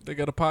 They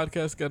got a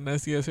podcast, got an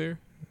SES here.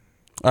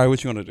 All right,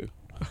 what you want to do?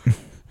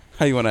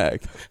 How you want to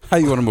act? How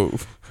you want to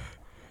move?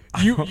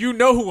 You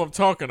know who I'm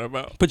talking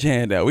about. Put your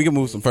hand out. We can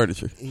move some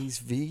furniture. He's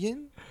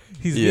vegan?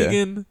 He's Yeah.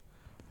 vegan.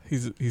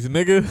 He's a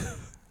nigga.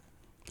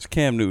 It's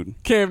Cam Newton.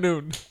 Cam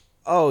Newton.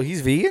 Oh, he's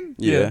vegan?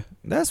 Yeah. Yeah.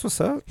 That's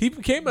what's up. He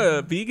became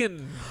a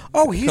vegan.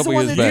 Oh, he's the Couple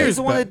one years that back. he's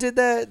the one that did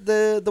that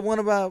the one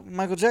about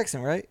Michael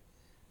Jackson, right?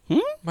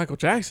 Michael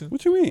Jackson.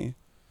 What you mean?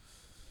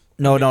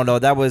 No.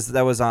 That was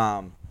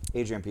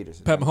Adrian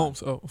Peterson. Pat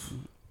Mahomes. Oh.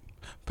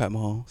 Pat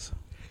Mahomes.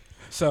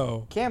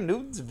 So Cam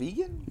Newton's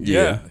vegan?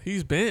 yeah,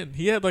 he's been.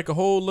 He had like a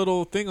whole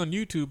little thing on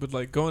YouTube with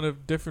like going to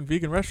different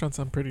vegan restaurants,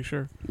 I'm pretty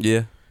sure.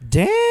 Yeah.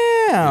 Damn.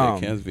 Yeah,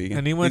 Cam's vegan.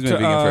 And he went He's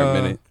been to, vegan for a uh,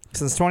 minute.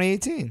 Since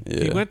 2018.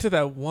 Yeah. He went to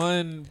that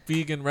one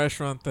vegan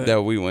restaurant that,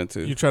 that we went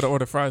to. you try to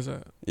order fries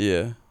at.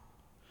 Yeah.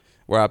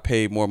 Where I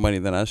paid more money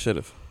than I should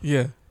have.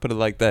 Yeah. Put it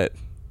like that.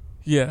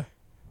 Yeah.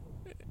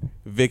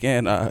 Vic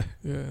and I.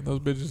 Yeah. Those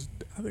bitches,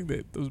 I think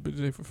those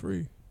bitches ate for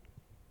free.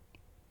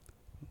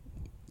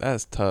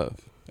 That's tough.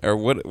 Or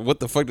what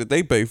the fuck did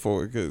they pay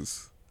for?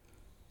 Because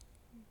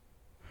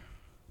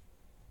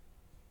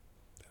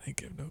They ain't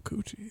give no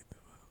coochie.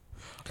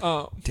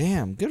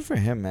 Damn, good for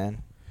him,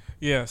 man.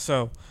 Yeah.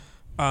 So,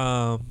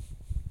 I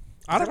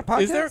that don't.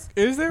 a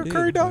Is there a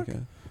Curry dog?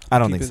 I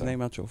don't Keep think his so.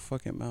 name out your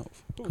fucking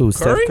mouth. Who,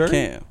 Steph Curry?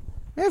 Cam.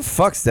 Man,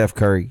 fuck Steph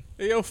Curry.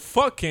 Hey, yo,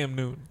 fuck Cam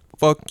Newton.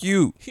 Fuck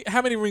you.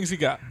 How many rings he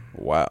got?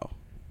 Wow.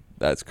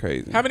 That's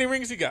crazy. How many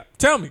rings he got?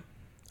 Tell me.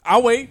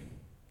 I'll wait.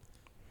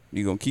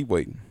 You gonna keep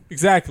waiting?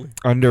 Exactly.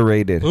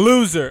 Underrated.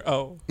 Loser.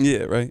 Oh.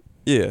 Yeah, right?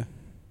 Yeah.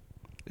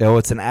 Oh,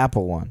 it's an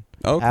Apple one.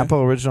 Okay. Apple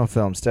original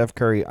film. Steph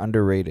Curry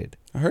underrated.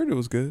 I heard it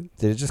was good.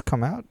 Did it just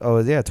come out? Oh,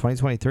 yeah,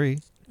 2023.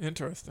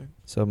 Interesting.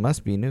 So it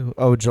must be new.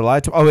 Oh,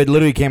 July. Oh, it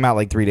literally came out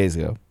like 3 days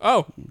ago.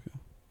 Oh.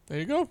 There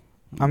you go.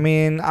 I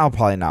mean, I'll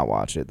probably not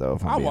watch it though.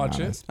 If I'm I'll being watch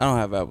it. honest. I don't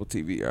have Apple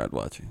TV or I'd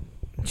watch it.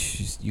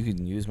 Jeez, you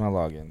can use my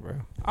login, bro.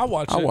 I'll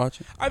watch I'll it.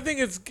 watch it. I think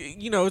it's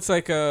it's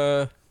like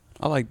I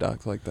like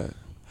docs like that.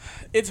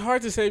 it's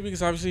hard to say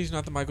because obviously he's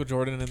not the Michael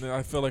Jordan, and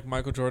I feel like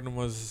Michael Jordan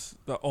was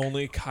the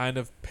only kind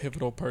of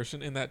pivotal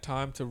person in that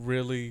time to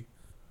really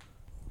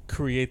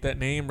create that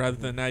name. Rather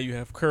than now, you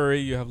have Curry,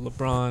 you have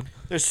LeBron,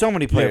 There's so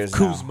many you have players now.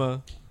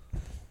 Kuzma,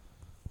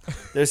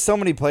 There's so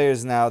many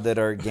players now that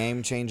are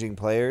game-changing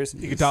players.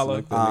 Iguodala.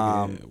 Like the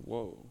nigga, Um,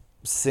 whoa.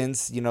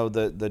 Since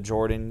the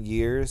Jordan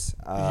years.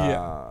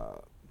 Yeah.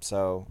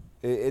 So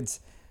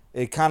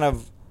it kind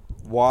of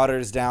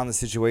waters down the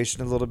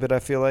situation a little bit. I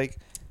feel like.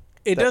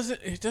 It doesn't.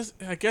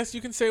 I guess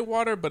you can say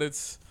water, but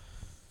it's.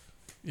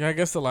 Yeah, I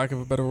guess the lack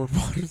of a better word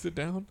waters it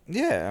down.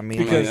 Yeah, I mean,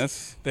 Because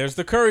that's, there's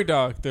the Curry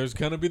dog. There's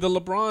gonna be the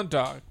LeBron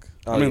dog.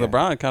 oh, I mean, yeah.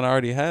 LeBron kind of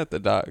already had the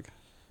doc.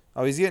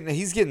 Oh, he's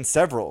getting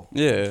several.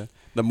 Yeah.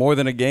 The More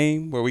Than a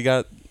Game where we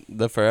got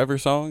the Forever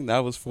song, that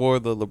was for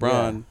the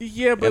LeBron.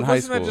 Yeah, but In high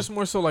wasn't that school. just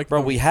more so like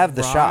Bro, we have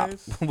the shop.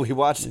 rise? We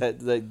watched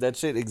that. Like, that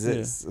shit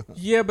exists.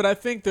 Yeah, but I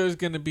think there's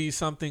gonna be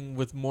something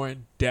with more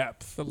in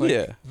depth. Like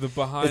Yeah. the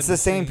behind. It's the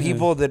same scenes.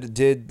 people that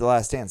did The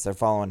Last Dance. They're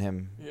following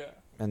him, Yeah.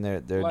 and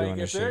they're Like doing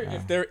this if there shit now.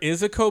 if there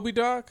is a Kobe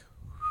doc,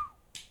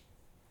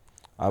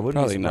 I wouldn't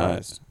Probably be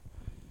not. surprised.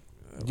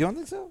 You don't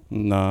think so?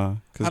 Nah. I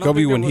Because don't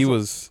Kobe, think when there he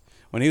was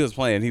was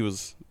playing, he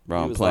was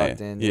Braun was playing.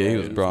 locked in, Yeah, yeah, he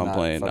was he was Braun not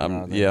playing. fucking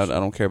around with that I shit.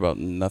 don't care about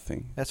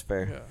nothing. That's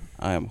fair. yeah.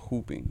 I am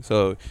hooping.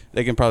 So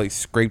they can probably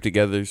scrape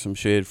together some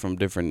shit from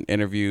different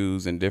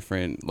interviews and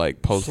different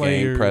like post game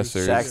Players.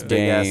 pressers, Shaq's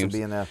big ass will games.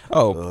 be in there.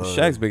 Oh,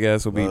 Shaq's big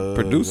ass will be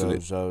producing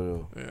it.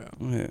 Yeah.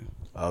 Yeah.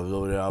 I was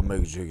over there. I'll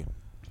make a chicken.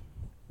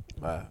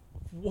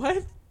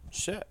 What?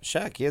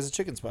 Shaq, he has a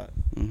chicken spot.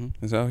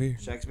 It's out here.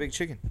 Shaq's Big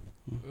Chicken.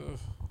 Ugh.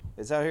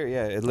 It's out here.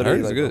 Yeah, it literally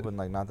it's like good. opened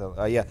like not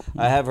that. Yeah,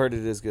 I have heard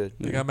it is good.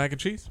 They got mac and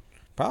cheese.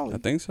 Probably I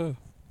think so.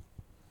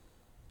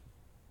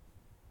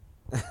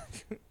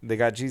 they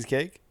got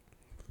cheesecake.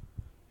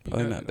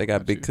 Probably not. They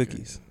got big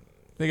cookies.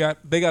 They got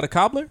a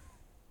cobbler.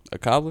 A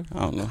cobbler? I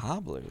don't know.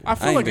 Cobbler. I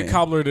feel I like ain't a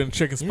cobbler and a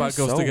chicken You're spot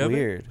goes so together.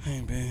 weird.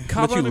 Hey man.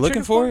 Cobbler But you and a looking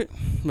chicken for spot?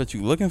 it? But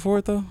you looking for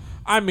it though?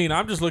 I mean,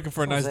 I'm just looking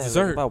for a nice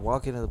dessert. About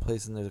walking to the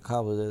place and there's a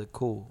cobbler, they're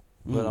cool.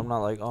 But I'm not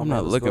like, oh, I'm man,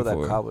 not let's go looking to that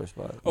for it. cobbler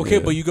spot. Okay,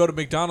 Yeah. but you go to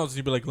McDonald's and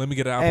you be like, let me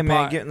get an apple Hey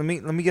man, pie.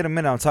 let me get a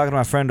minute. I'm talking to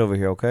my friend over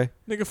here. Okay.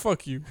 Nigga,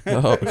 fuck you.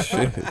 Oh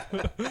shit.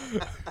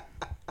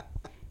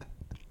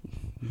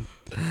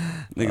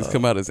 Niggas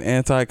come out as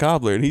anti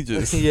cobbler and he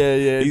just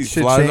yeah. He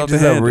Shit flies off the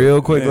changes up handle.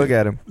 real quick. Yeah. Look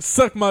at him.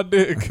 Suck my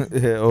dick.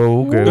 Yeah,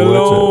 oh, okay. The watch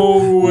out.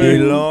 long way.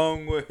 The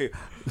long way.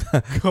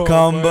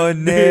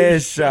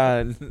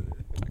 Combination.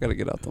 I gotta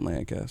get out to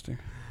Lancaster.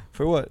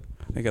 For what?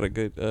 They got a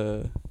good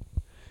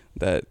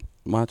that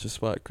matcha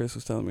spot Chris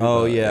was telling me Oh,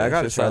 about. yeah, I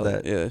gotta shit's try solid.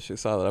 that. Yeah, that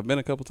shit's solid. I've been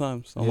a couple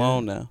times. Yeah.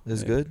 Alone now.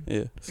 It's Yeah. good?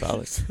 Yeah,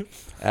 solid.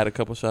 Add a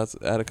couple shots,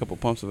 add a couple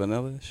pumps of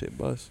vanilla. Shit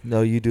bust.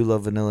 No, you do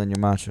love vanilla in your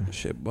matcha.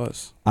 Shit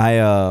bust.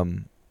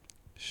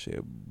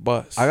 Shit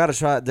bust. I gotta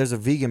try. There's a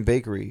vegan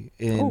bakery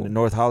in Oh.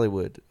 North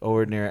Hollywood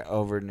over near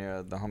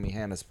the homie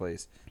Hannah's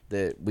place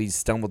that we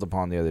stumbled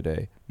upon the other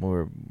day when we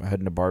were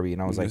heading to Barbie,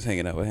 and I was like, just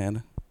hanging out with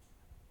Hannah.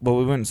 well,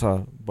 we went and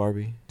saw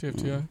Barbie.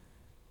 TFTI.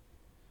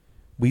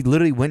 We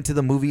literally went to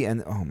the movie,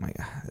 and oh my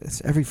god,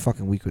 it's every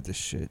fucking week with this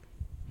shit.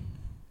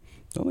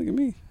 Don't look at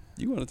me.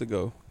 You wanted to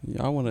go.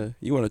 Yeah,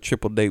 you want a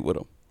triple date with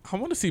him. I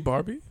want to see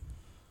Barbie.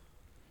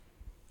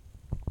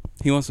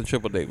 He wants a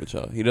triple date with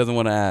y'all. He doesn't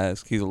want to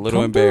ask. He's a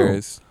little Come through.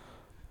 embarrassed.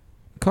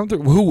 Come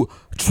through. Who?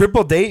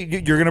 Triple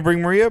date? You're gonna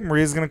bring Maria?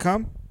 Maria's gonna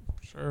come?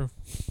 Sure.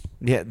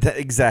 Yeah,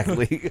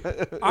 exactly.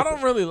 I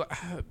don't really.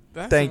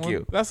 That's Thank the one,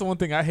 you. That's the one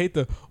thing I hate.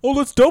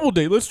 Let's double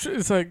date.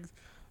 It's like,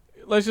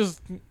 let's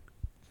just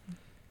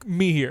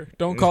meet here.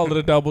 Don't call it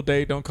a double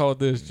date. Don't call it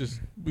this. Just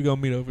we gonna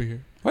meet over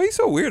here. Why are you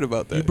so weird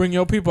about that? You bring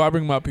your people. I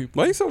bring my people.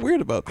 Why are you so weird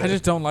about that? I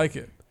just don't like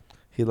it.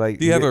 He like.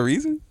 Do you have a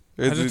reason?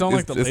 Or I is just it don't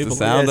like the just label. The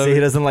sound yeah, of see, he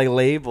it? doesn't like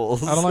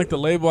labels. I don't like the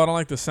label. I don't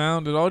like the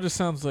sound. It all just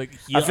sounds like.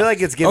 I feel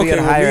like it's giving Okay,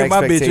 it well, higher me and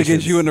my bitch expectations.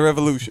 against you in the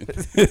revolution.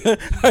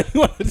 How you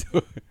want to do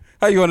it?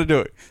 How you want to do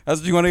it?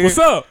 That's what you want to hear? What's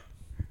up?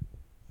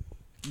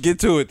 Get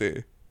to it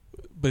then.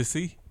 But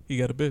see, he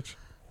got a bitch.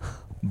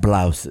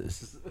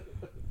 Blouses.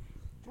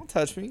 Don't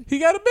touch me. He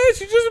got a bitch.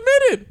 He just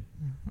admitted.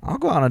 I'll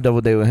go on a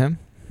double date with him.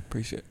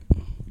 Appreciate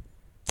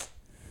it.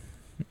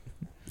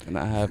 And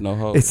I have no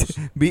hopes.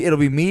 It'll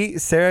be me,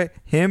 Sarah,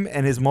 him,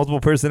 and his multiple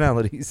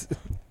personalities.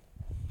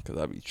 Because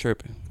I be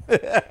tripping.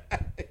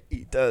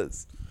 He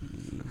does.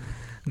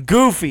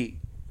 Goofy.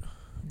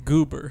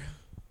 Goober.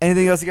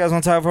 Anything else you guys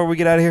want to talk before we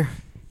get out of here?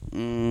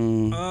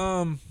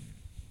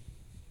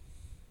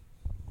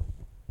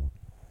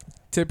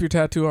 Tip your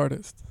tattoo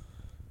artist.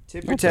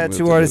 Tip your Don't tell me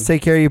tattoo what to artist. do.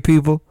 Take care of your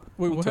people.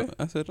 Wait, Don't what? tell-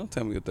 I said, don't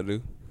tell me what to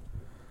do.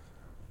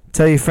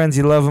 Tell your friends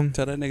you love them.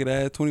 Tell that nigga to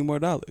add $20 more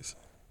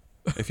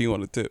if he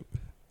want to tip.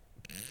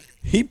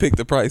 He picked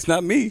the price,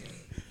 not me.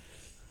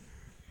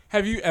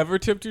 Have you ever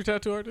tipped your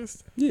tattoo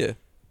artist? Yeah.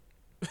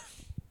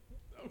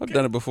 I've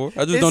done it before.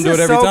 I just It's don't do it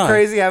every so time.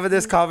 crazy having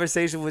this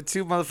conversation with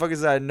two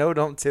motherfuckers that I know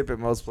don't tip at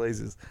most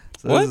places.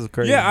 So What? This is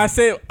crazy. Yeah, I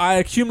say I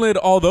accumulated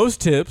all those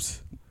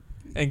tips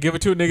and give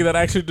it to a nigga that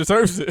actually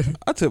deserves it.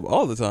 I tip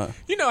all the time.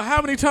 You know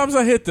how many times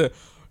I hit the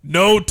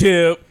no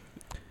tip,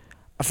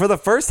 For the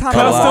first time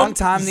in a long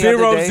time the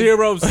other day.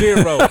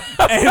 000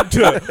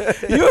 enter.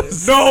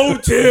 No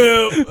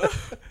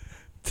tip.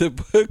 To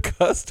put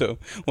custom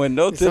when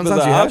no tip is an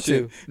Sometimes you have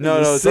option. to.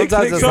 No, Sick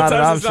sometimes nigga. it's not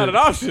an Sometimes it's not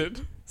option. an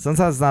option.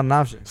 Sometimes it's not an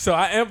option. So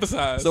I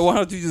emphasize. So why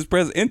don't you just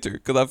press enter?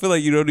 Because I feel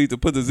like you don't need to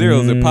put the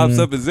zeros. It pops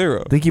up as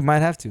zero. I think you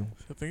might have to.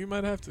 I think you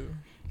might have to.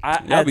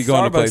 Y'all be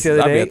going to places.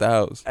 I'll be at the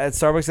house. At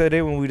Starbucks the other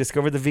day when we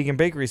discovered the vegan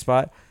bakery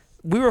spot,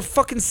 we were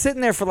fucking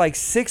sitting there for like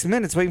 6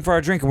 minutes waiting for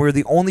our drink, and we were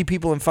the only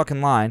people in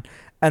fucking line.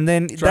 And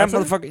then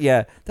Drive-thru? that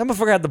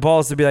motherfucker had the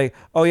balls to be like,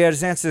 "Oh yeah,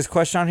 just answer this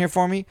question on here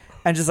for me,"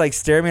 and just like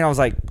stare at me, and I was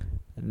like,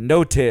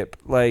 "No tip."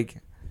 Like,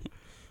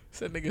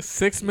 Said nigga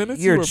 6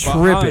 minutes. You're you were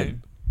tripping.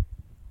 behind.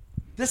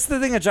 this is the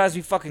thing that drives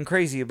me fucking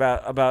crazy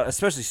about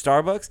especially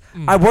Starbucks.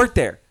 I work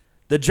there.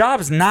 The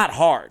job's not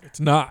hard. It's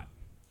not.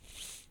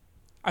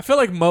 I feel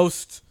like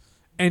most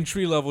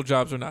entry level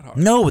jobs are not hard.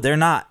 No, they're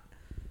not.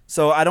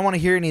 So I don't want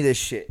to hear any of this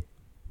shit.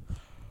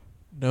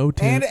 No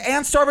tip. And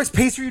Starbucks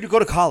pays for you to go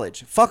to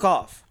college. Fuck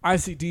off.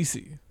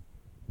 ICDC.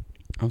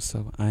 I'm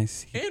so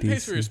icy. And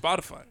pays for your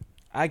Spotify.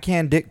 I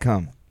can dick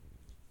come.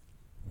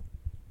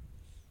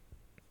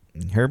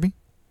 You heard me?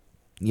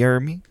 You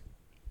heard me?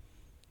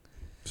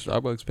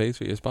 Starbucks pays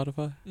for your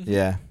Spotify?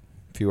 Yeah.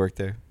 If you work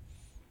there.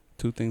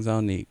 2 things I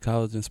don't need: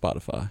 college and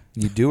Spotify.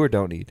 You do or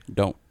don't need?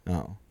 Don't.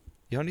 Oh.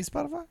 You don't need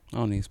Spotify? I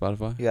don't need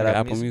Spotify. You got I got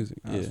Apple Apple Music?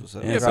 Music. Oh, Yeah. that's what's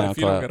up. And Yeah, but if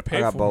you don't SoundCloud. gotta pay I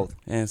got for both. it.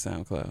 And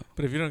SoundCloud.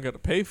 But if you don't got to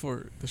pay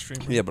for the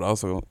streaming. Yeah, but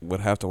also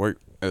would have to work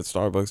at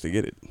Starbucks to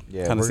get it.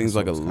 Yeah, Kind of working seems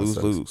like a Starbucks kinda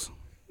sucks. lose-lose.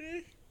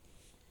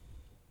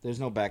 There's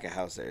no back of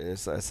house there.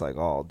 It's like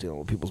all dealing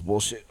with people's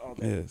bullshit all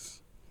day. Yes.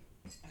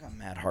 I got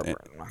mad heartburn.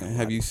 I'm not And gonna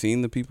have lie. you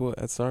seen the people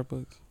at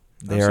Starbucks?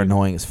 They are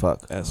annoying as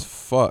fuck. As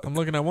fuck. I'm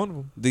looking at one of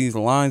them. These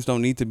lines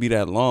don't need to be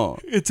that long.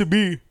 It's a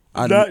B.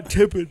 I Not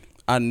tipping.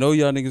 I know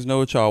y'all niggas know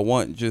what y'all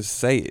want. Just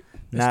say it.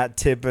 Not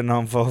tipping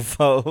on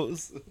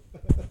fofos.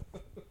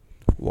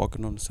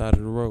 Walking on the side of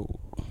the road.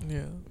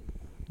 Yeah.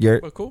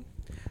 You're But cool.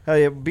 hell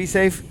yeah. Be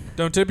safe.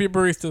 Don't tip your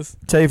baristas.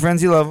 Tell your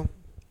friends you love them.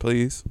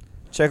 Please.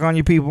 Check on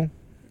your people.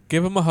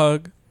 Give them a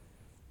hug.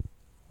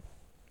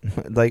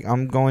 Like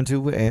I'm going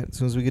to with Ant as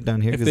soon as we get done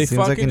here. If 'Cause they it seems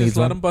like fucking, he needs just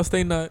let one. them bust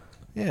they nut.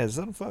 Yeah, just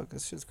let them fuck.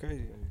 This shit's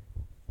crazy.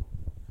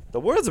 The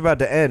world's about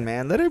to end,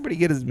 man. Let everybody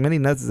get as many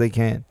nuts as they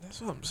can.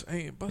 That's what I'm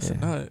saying. Bust Yeah. a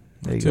nut.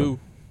 There you 2. go.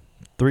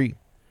 3.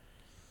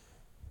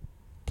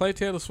 Play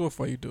Taylor Swift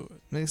while you do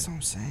it. That's what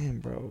I'm saying,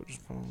 bro.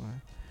 Just put on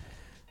like.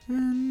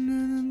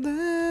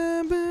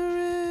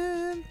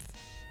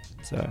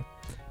 Sorry.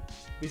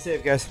 Be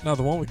safe, guys. No,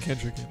 the one with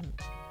Kendrick in it.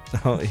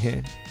 Oh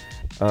yeah.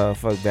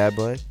 Fuck Bad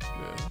Blood.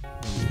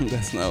 Yeah.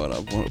 That's not what I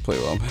want to play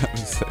while I'm having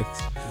sex.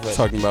 What?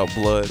 Talking about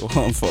blood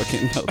while I'm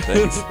fucking. No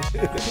thanks.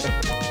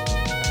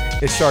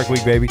 It's Shark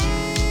Week, baby.